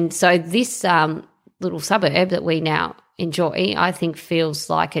 And so this little suburb that we now enjoy, I think, feels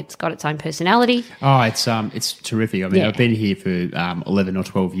like it's got its own personality. Oh, it's terrific. I mean, I've been here for 11 or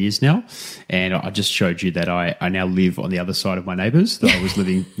 12 years now, and I just showed you that I now live on the other side of my neighbours that I was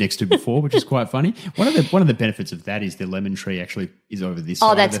living next to before, which is quite funny. One of the benefits of that is the lemon tree actually is over this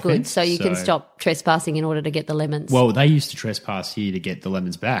side. Oh, that's of the good. fence. So you can stop trespassing in order to get the lemons. Well, they used to trespass here to get the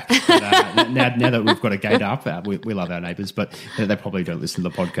lemons back. But, now that we've got a gate up, we love our neighbours, but they probably don't listen to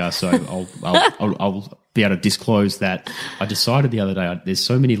the podcast, so I'll be able to disclose that I decided the other day there's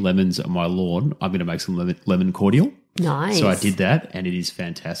so many lemons on my lawn, I'm going to make some lemon cordial. Nice. So I did that, and it is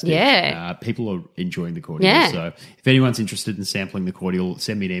fantastic. Yeah. People are enjoying the cordial. Yeah. So if anyone's interested in sampling the cordial,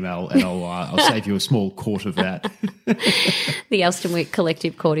 send me an email, and I'll save you a small quart of that. The Elstonwick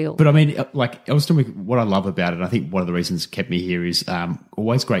Collective Cordial. But I mean, like Elstonwick, what I love about it, and I think one of the reasons it kept me here is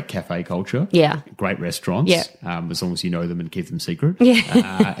always great cafe culture. Yeah. Great restaurants. Yeah. As long as you know them and keep them secret.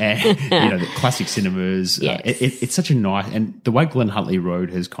 Yeah. And the classic cinemas. Yes. It's such a nice, and the way Glen Huntly Road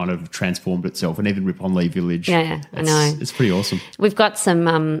has kind of transformed itself, and even Riponlea Village. Yeah, I know. It's pretty awesome. We've got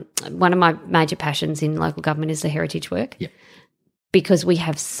some, one of my major passions in local government is the heritage work. Yeah. Because we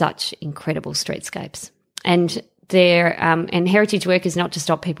have such incredible streetscapes. And and heritage work is not to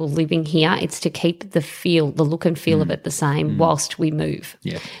stop people living here, it's to keep the look and feel of it the same whilst we move.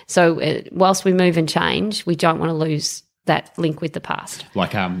 Yeah. So whilst we move and change, we don't want to lose that link with the past.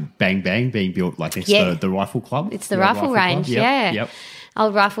 Like Bang Bang being built like next to the rifle club. It's the rifle range, club. yeah. Yep.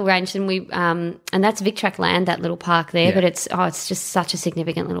 Old rifle range, and we and that's Vic Track land, that little park there. But it's just such a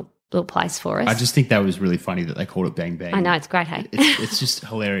significant little place for us. I just think that was really funny that they called it Bang Bang. I know, it's great, hey? It's just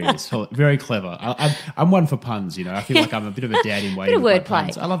hilarious. Very clever. I'm one for puns, I feel like I'm a bit of a dad in waiting. Bit of for my wordplay.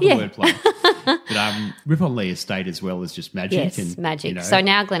 puns. I love the wordplay. But Riponlea Estate as well is just magic. Yes, and, magic. So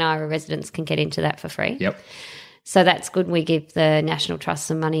now Glen Ira residents can get into that for free. Yep. So that's good. We give the National Trust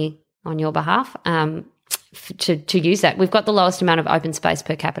some money on your behalf to use that. We've got the lowest amount of open space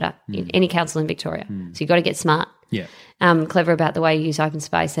per capita in any council in Victoria. So you've got to get smart. Yeah. Clever about the way you use open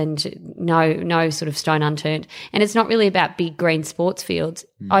space, and no sort of stone unturned. And it's not really about big green sports fields.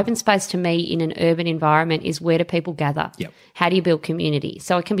 Open space to me in an urban environment is where do people gather? Yep. How do you build community?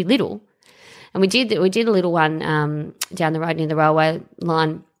 So it can be little. And we did a little one down the road near the railway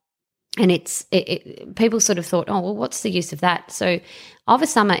line. And people sort of thought, oh, well, what's the use of that? So of a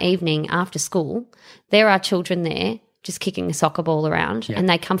summer evening after school, there are children there just kicking a soccer ball around, and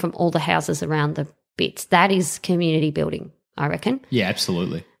they come from all the houses around the bits. That is community building, I reckon. Yeah,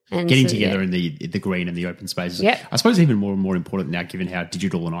 absolutely. And Getting so, together in the green and the open spaces. Yep. I suppose even more and more important now, given how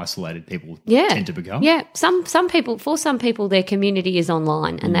digital and isolated people tend to become. Yeah, some people, their community is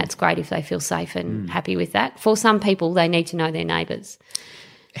online, and that's great if they feel safe and happy with that. For some people, they need to know their neighbours.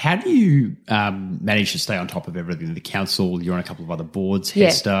 How do you manage to stay on top of everything? The council, you're on a couple of other boards,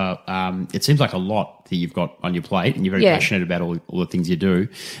 Hester. It seems like a lot that you've got on your plate, and you're very passionate about all the things you do.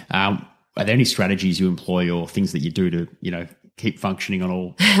 Are there any strategies you employ or things that you do to, keep functioning on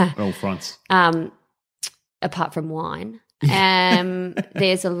all fronts? Apart from wine,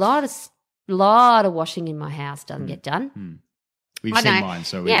 there's a lot of washing in my house doesn't get done. We've seen mine,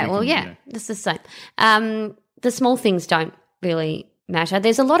 so it's the same. The small things don't really matter.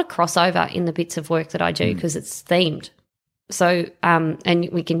 There's a lot of crossover in the bits of work that I do because it's themed. So, and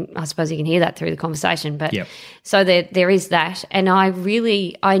I suppose you can hear that through the conversation, but so there is that. And I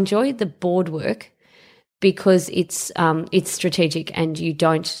enjoy the board work because it's strategic and you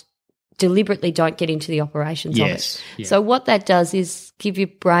deliberately don't get into the operations of it. Yeah. So what that does is give your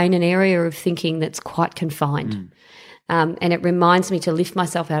brain an area of thinking that's quite confined. And it reminds me to lift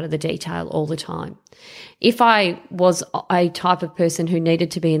myself out of the detail all the time. If I was a type of person who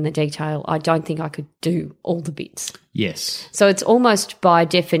needed to be in the detail, I don't think I could do all the bits. Yes. So it's almost by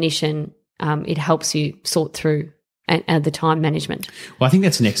definition it helps you sort through and the time management. Well, I think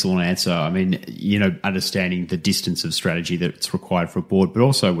that's an excellent answer. I mean, understanding the distance of strategy that's required for a board, but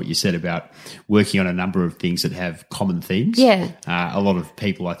also what you said about working on a number of things that have common themes. Yeah. A lot of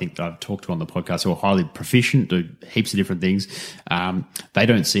people I think that I've talked to on the podcast who are highly proficient, do heaps of different things. They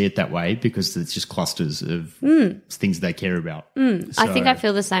don't see it that way because it's just clusters of things they care about. So, I think I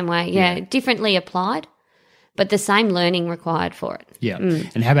feel the same way. Yeah. Differently applied, but the same learning required for it. Yeah.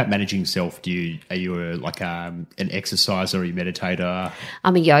 And how about managing self? Are you an exerciser or a meditator?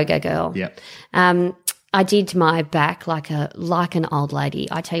 I'm a yoga girl. Yeah. I did my back like an old lady.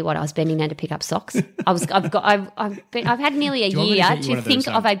 I tell you what, I was bending down to pick up socks. I've had nearly a year to think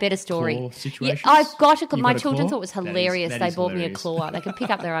of a better story. Yeah, I've got a. My children thought it was hilarious. They bought me a claw. They could pick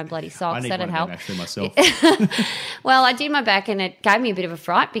up their own bloody socks. That'd help. Actually, myself. Well, I did my back, and it gave me a bit of a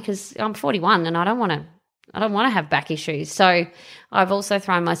fright because I'm 41 and I don't want to have back issues. So I've also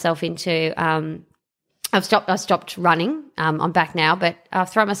thrown myself into I stopped running. I'm back now, but I've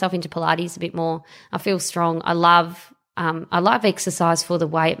thrown myself into Pilates a bit more. I feel strong. I love exercise for the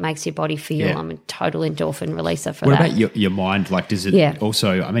way it makes your body feel. Yeah. I'm a total endorphin releaser for that. What about your mind? Like, does it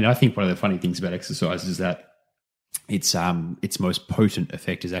also, I mean, I think one of the funny things about exercise is that its most potent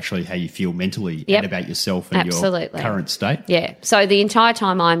effect is actually how you feel mentally and about yourself and your current state. Yeah. So the entire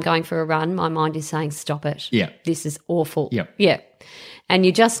time I'm going for a run, my mind is saying, stop it. Yeah. This is awful. Yep. Yeah. And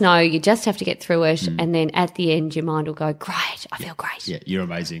you just know you just have to get through it, and then at the end your mind will go, great, I feel great. Yeah, you're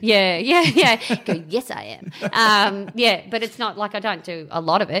amazing. Yeah. Go, yes, I am. But it's not like I don't do a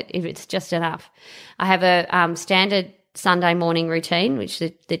lot of it if it's just enough. I have a standard Sunday morning routine, which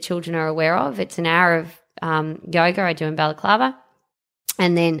the children are aware of. It's an hour of yoga I do in balaclava,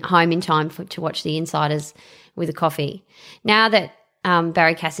 and then home in time to watch The Insiders with a coffee. Now that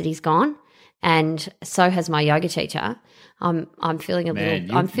Barry Cassidy's gone, and so has my yoga teacher, I'm feeling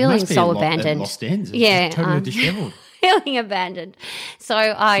I'm feeling so abandoned. Lost ends. It's totally dishevelled. Feeling abandoned. So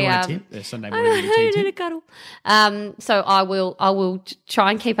Sunday morning routine a cuddle. So I will try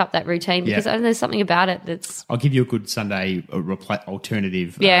and keep up that routine because there's something about it that's. I'll give you a good Sunday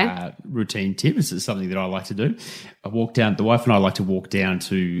alternative routine tip. This is something that I like to do. The wife and I like to walk down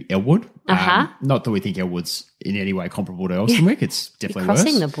to Elwood. Not that we think Elwood's in any way comparable to Elstonwick. It's definitely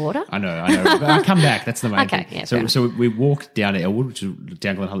crossing worse. the border. I know. But I come back. That's the main thing. Yeah, so we walk down to Elwood, which is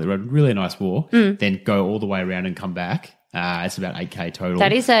down Glen Huntley Road. Really nice walk. Then go all the way around and come back. It's about 8K total.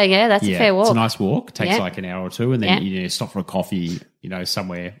 That is a fair walk. It's a nice walk. It takes like an hour or two, and then you stop for a coffee,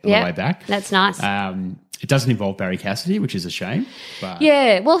 somewhere on the way back. That's nice. It doesn't involve Barry Cassidy, which is a shame. But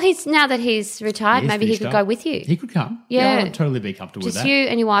well, now that he's retired, maybe he could go with you. He could come. Yeah, I'd totally be comfortable with that. Just you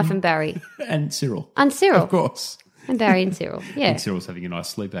and your wife and Barry. And Cyril. Of course. And Barry and Cyril, I think Cyril's having a nice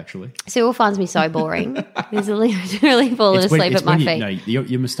sleep, actually. Cyril finds me so boring. He's really falling asleep at my feet.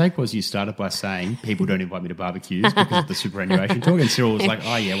 Your mistake was you started by saying people don't invite me to barbecues because of the superannuation talk, and Cyril was like,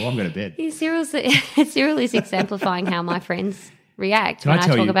 I'm going to bed. Cyril is exemplifying how my friends react when I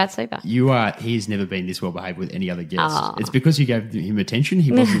talk about super. He's never been this well behaved with any other guest. It's because you gave him attention.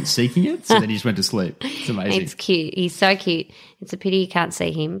 He wasn't seeking it, so then he just went to sleep. It's amazing. It's cute. He's so cute. It's a pity you can't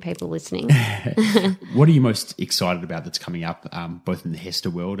see him, people listening. What are you most excited about that's coming up, both in the Hester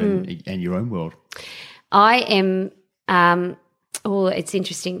world and your own world? I am it's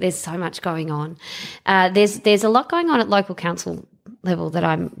interesting. There's so much going on. There's a lot going on at local council level that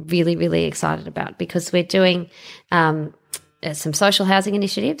I'm really, really excited about because we're doing some social housing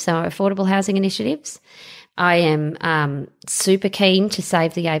initiatives, so affordable housing initiatives. I am super keen to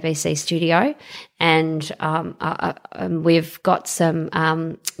save the ABC studio, and we've got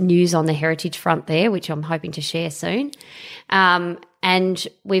some news on the heritage front there, which I'm hoping to share soon. And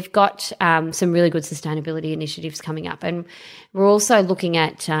we've got some really good sustainability initiatives coming up, and we're also looking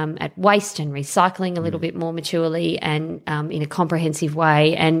at waste and recycling a little bit more maturely and in a comprehensive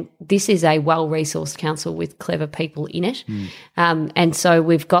way. And this is a well-resourced council with clever people in it, and so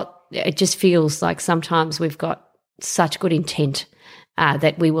it just feels like sometimes we've got such good intent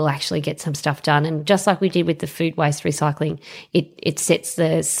that we will actually get some stuff done. And just like we did with the food waste recycling, it sets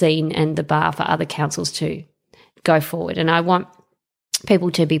the scene and the bar for other councils to go forward. And I want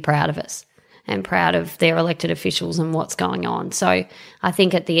people to be proud of us and proud of their elected officials and what's going on. So I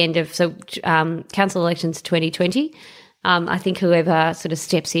think at the end of council elections 2020, I think whoever sort of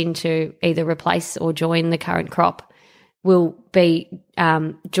steps in to either replace or join the current crop will be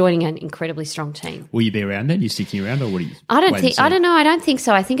joining an incredibly strong team. Will you be around then? You sticking around, or what? I don't know. I don't think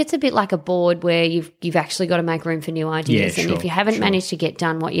so. I think it's a bit like a board where you've actually got to make room for new ideas. And if you haven't managed to get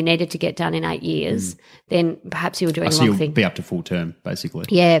done what you needed to get done in 8 years, then perhaps you were doing the wrong thing. You'll be up to full term, basically.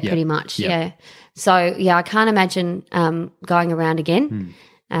 Yeah, pretty much. Yeah. So I can't imagine going around again.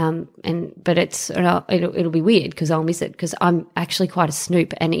 But it'll be weird because I'll miss it because I'm actually quite a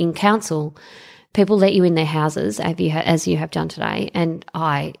snoop, and in council, people let you in their houses as you have done today, and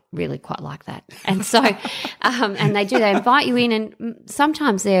I really quite like that. And so, and they invite you in, and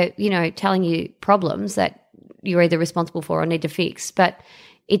sometimes they're telling you problems that you're either responsible for or need to fix, but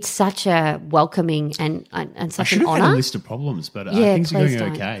it's such a welcoming and such an honour. I should have had a list of problems, but things are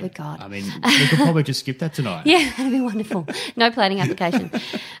going okay. Good God. I mean, we could probably just skip that tonight. Yeah, that'd be wonderful. No planning application.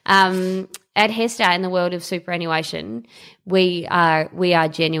 At HESTA, in the world of superannuation, we are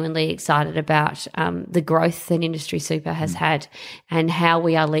genuinely excited about the growth that industry super has had and how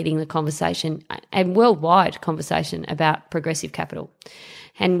we are leading the conversation and worldwide conversation about progressive capital.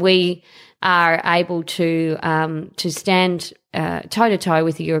 And we are able to stand toe to toe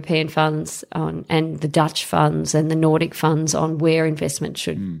with the European funds and the Dutch funds and the Nordic funds on where investment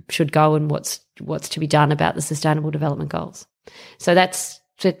should go and what's to be done about the Sustainable Development Goals. So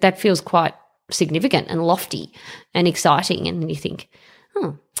that feels quite significant and lofty and exciting. And you think,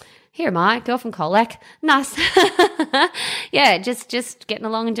 here am I, girl from Colac, nice. Yeah, just getting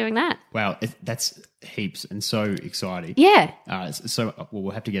along and doing that. Wow, that's heaps and so exciting. Yeah.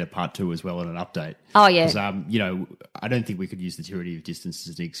 We'll have to get a part 2 as well and an update. Oh, yeah. Because, I don't think we could use the tyranny of distance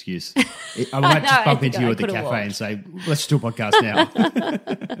as an excuse. I might just bump into you at the cafe and say, let's do a podcast now.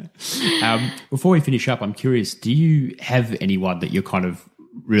 Before we finish up, I'm curious, do you have anyone that you're kind of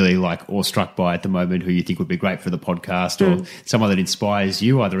really like awestruck by at the moment who you think would be great for the podcast or someone that inspires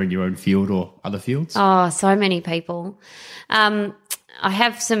you either in your own field or other fields? Oh, so many people. I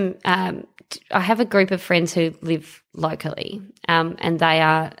have a group of friends who live locally, and they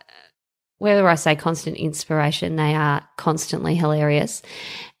are, whether I say constant inspiration, they are constantly hilarious.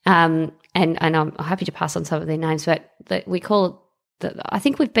 And I'm happy to pass on some of their names, but we call it, I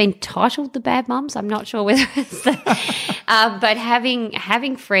think we've been titled the bad mums. I'm not sure whether it's that. But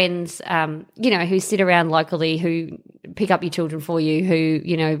having friends, who sit around locally, who pick up your children for you, who,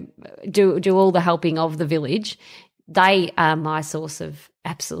 do all the helping of the village, they are my source of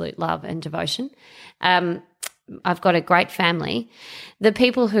absolute love and devotion. I've got a great family. The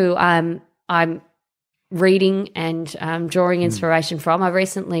people who I'm reading and drawing inspiration from, I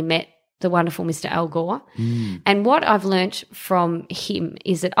recently met the wonderful Mr. Al Gore. And what I've learnt from him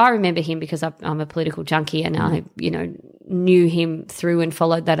is that I remember him because I'm a political junkie and I, knew him through and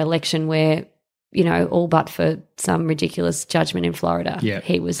followed that election where, all but for some ridiculous judgment in Florida,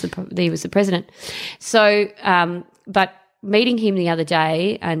 he was the president. So, but meeting him the other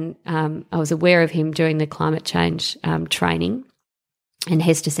day and I was aware of him doing the climate change training, and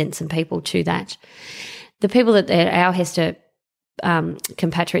HESTA sent some people to that. The people that our HESTA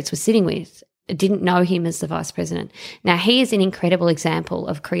compatriots were sitting with didn't know him as the vice president. Now, he is an incredible example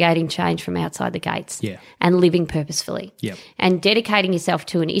of creating change from outside the gates and living purposefully and dedicating yourself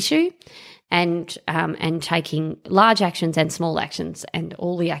to an issue and taking large actions and small actions and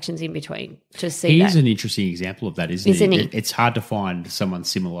all the actions in between to see He is an interesting example of that, isn't he? It's hard to find someone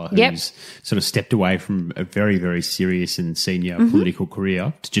similar who's sort of stepped away from a very, very serious and senior political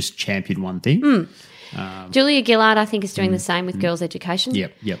career to just champion one thing. Julia Gillard, I think, is doing the same with girls' education.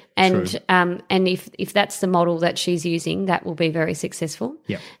 Yep. And true. And if that's the model that she's using, that will be very successful.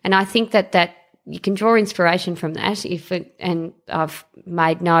 Yep. And I think that you can draw inspiration from that. And I've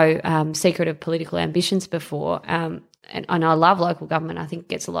made no secret of political ambitions before. And I love local government. I think it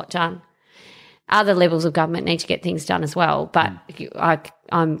gets a lot done. Other levels of government need to get things done as well. But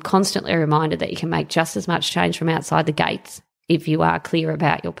I'm constantly reminded that you can make just as much change from outside the gates if you are clear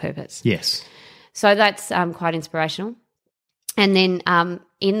about your purpose. Yes. So that's quite inspirational. And then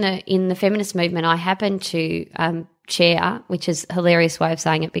in the feminist movement, I happen to chair, which is a hilarious way of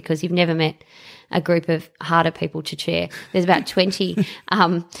saying it because you've never met a group of harder people to chair. There's about 20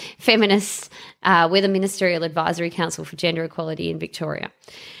 feminists. We're the Ministerial Advisory Council for Gender Equality in Victoria.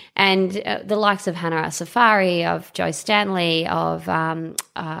 And the likes of Hannah Safari, of Jo Stanley, of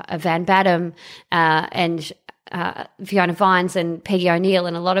Van Badham and Fiona Vines and Peggy O'Neill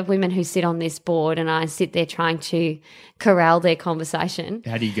and a lot of women who sit on this board, and I sit there trying to corral their conversation.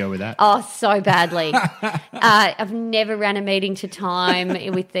 How do you go with that? Oh, so badly. I've never ran a meeting to time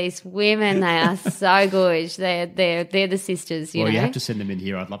with these women. They are so good. They're the sisters, you know. You have to send them in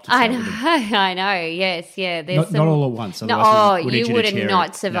here. I'd love to chat with them. I know, yes, yeah. Not all at once. No, you would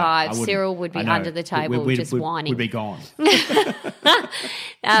not survive. No, Cyril would be under the table just whining. We'd be gone.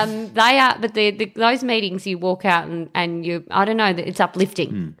 They are, but those meetings you walk out and you, I don't know, it's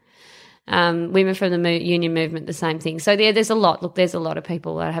uplifting. Women from the union movement, the same thing. So there's a lot. Look, there's a lot of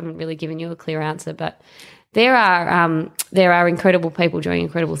people. I haven't really given you a clear answer, but there are incredible people doing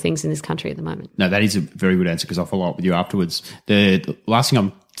incredible things in this country at the moment. No, that is a very good answer because I'll follow up with you afterwards. The last thing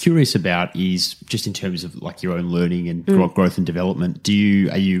I'm curious about is just in terms of like your own learning and growth and development. Are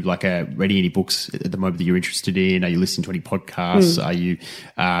you like reading any books at the moment that you're interested in? Are you listening to any podcasts? Are you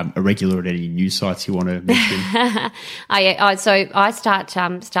a regular at any news sites you want to mention? I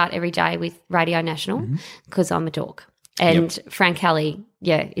start every day with Radio National because I'm a dork. And Frank Kelly,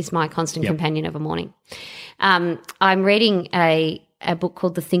 is my constant companion of a morning. I'm reading a book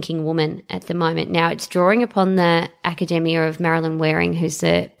called The Thinking Woman at the moment. Now, it's drawing upon the academia of Marilyn Waring, who's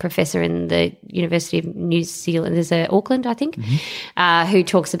a professor in the University of New Zealand. There's Auckland, I think, who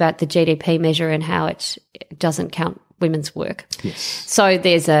talks about the GDP measure and how it doesn't count women's work. Yes. So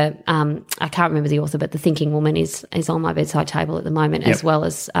there's I can't remember the author, but The Thinking Woman is on my bedside table at the moment, as well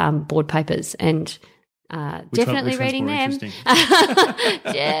as board papers and definitely reading them.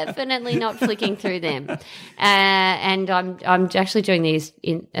 Definitely not flicking through them. And I'm actually doing the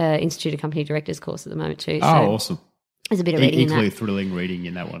Institute of Company Directors course at the moment too. So awesome. There's a bit of reading in that. Equally thrilling reading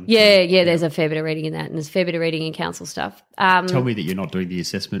in that one. Yeah, there's a fair bit of reading in that, and there's a fair bit of reading in council stuff. Tell me that you're not doing the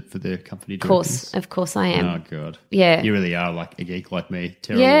assessment for the company directors. Of course I am. Oh, God. Yeah. You really are like a geek like me.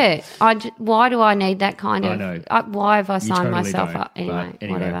 Terrible. Yeah. Why do I need that kind of... I know. Why have I signed totally myself don't, up? Anyway,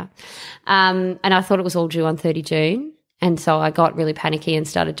 anyway. whatever. And I thought it was all due on 30 June. And so I got really panicky and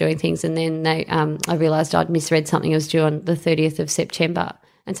started doing things. And then I realised I'd misread something. It was due on the 30th of September.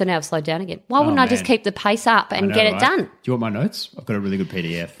 And so now I've slowed down again. Why wouldn't I just keep the pace up and get it done? Do you want my notes? I've got a really good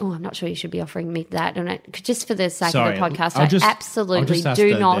PDF. Oh, I'm not sure you should be offering me that. And just for the sake Sorry, of the podcast, I'll just I absolutely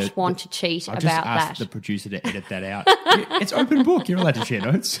do not want to cheat I'll about just ask that. the producer to edit that out. It's open book. You're allowed to share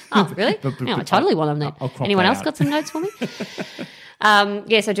notes. Oh, really? No, I totally want them then. Anyone else got some notes for me?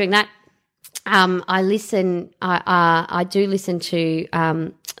 So doing that. I do listen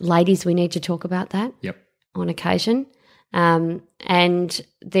to Ladies, We Need to Talk About That. Yep. On occasion. And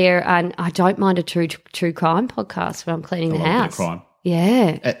I don't mind a true crime podcast when I'm cleaning the house. Crime.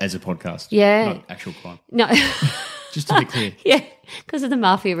 Yeah. As a podcast. Yeah. Not actual crime. No. Just to be clear. Yeah. Because of the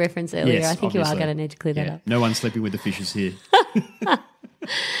mafia reference earlier. Yes, I think obviously. you are going to need to clear that up. No one's sleeping with the fishes here.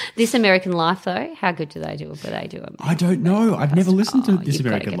 This American Life, though, how good do they do it? I don't know. I've never listened to This you've got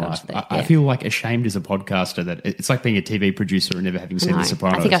to American get Life. onto that, I feel like ashamed as a podcaster that it's like being a TV producer and never having seen The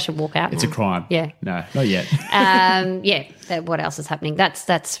Sopranos. I think I should walk out It's now. a crime. Yeah. No, not yet. What else is happening?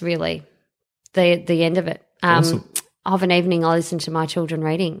 That's really the end of it. Awesome. Of an evening, I listen to my children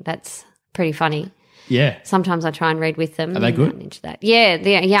reading. That's pretty funny. Yeah. Sometimes I try and read with them. Are they good? I'm into that. Yeah.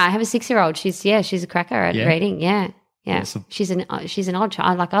 I have a 6-year-old. She's a cracker at reading. Yeah. Yeah. Awesome. She's an odd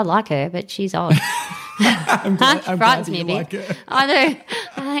child. I like her, but she's odd. I'm glad Frightens me a bit. like her. I know.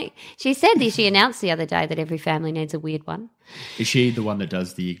 She said this. She announced the other day that every family needs a weird one. Is she the one that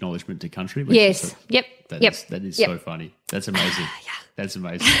does the acknowledgement to country? Yes. Yep. That is so funny. That's amazing. That's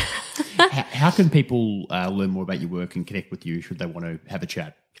amazing. How can people learn more about your work and connect with you should they want to have a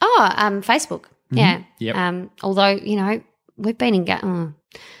chat? Facebook. Yeah. Yep. Although, we've been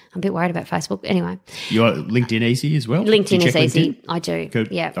I'm a bit worried about Facebook. Anyway. You're LinkedIn easy as well? LinkedIn is easy. LinkedIn? I do. Good.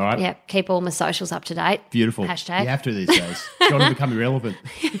 Yeah. All right. Yeah. Keep all my socials up to date. Beautiful. Hashtag. You have to these days. You want to become irrelevant.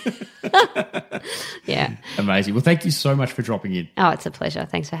 Yeah. Amazing. Well, thank you so much for dropping in. Oh, it's a pleasure.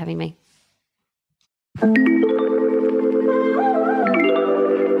 Thanks for having me.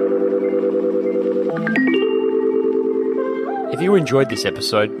 If you enjoyed this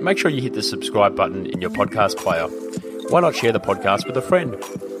episode, make sure you hit the subscribe button in your podcast player. Why not share the podcast with a friend?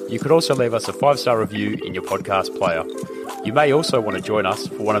 You could also leave us a 5-star review in your podcast player. You may also want to join us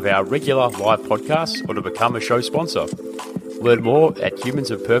for one of our regular live podcasts or to become a show sponsor. Learn more at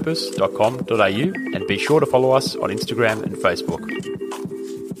humansofpurpose.com.au and be sure to follow us on Instagram and Facebook.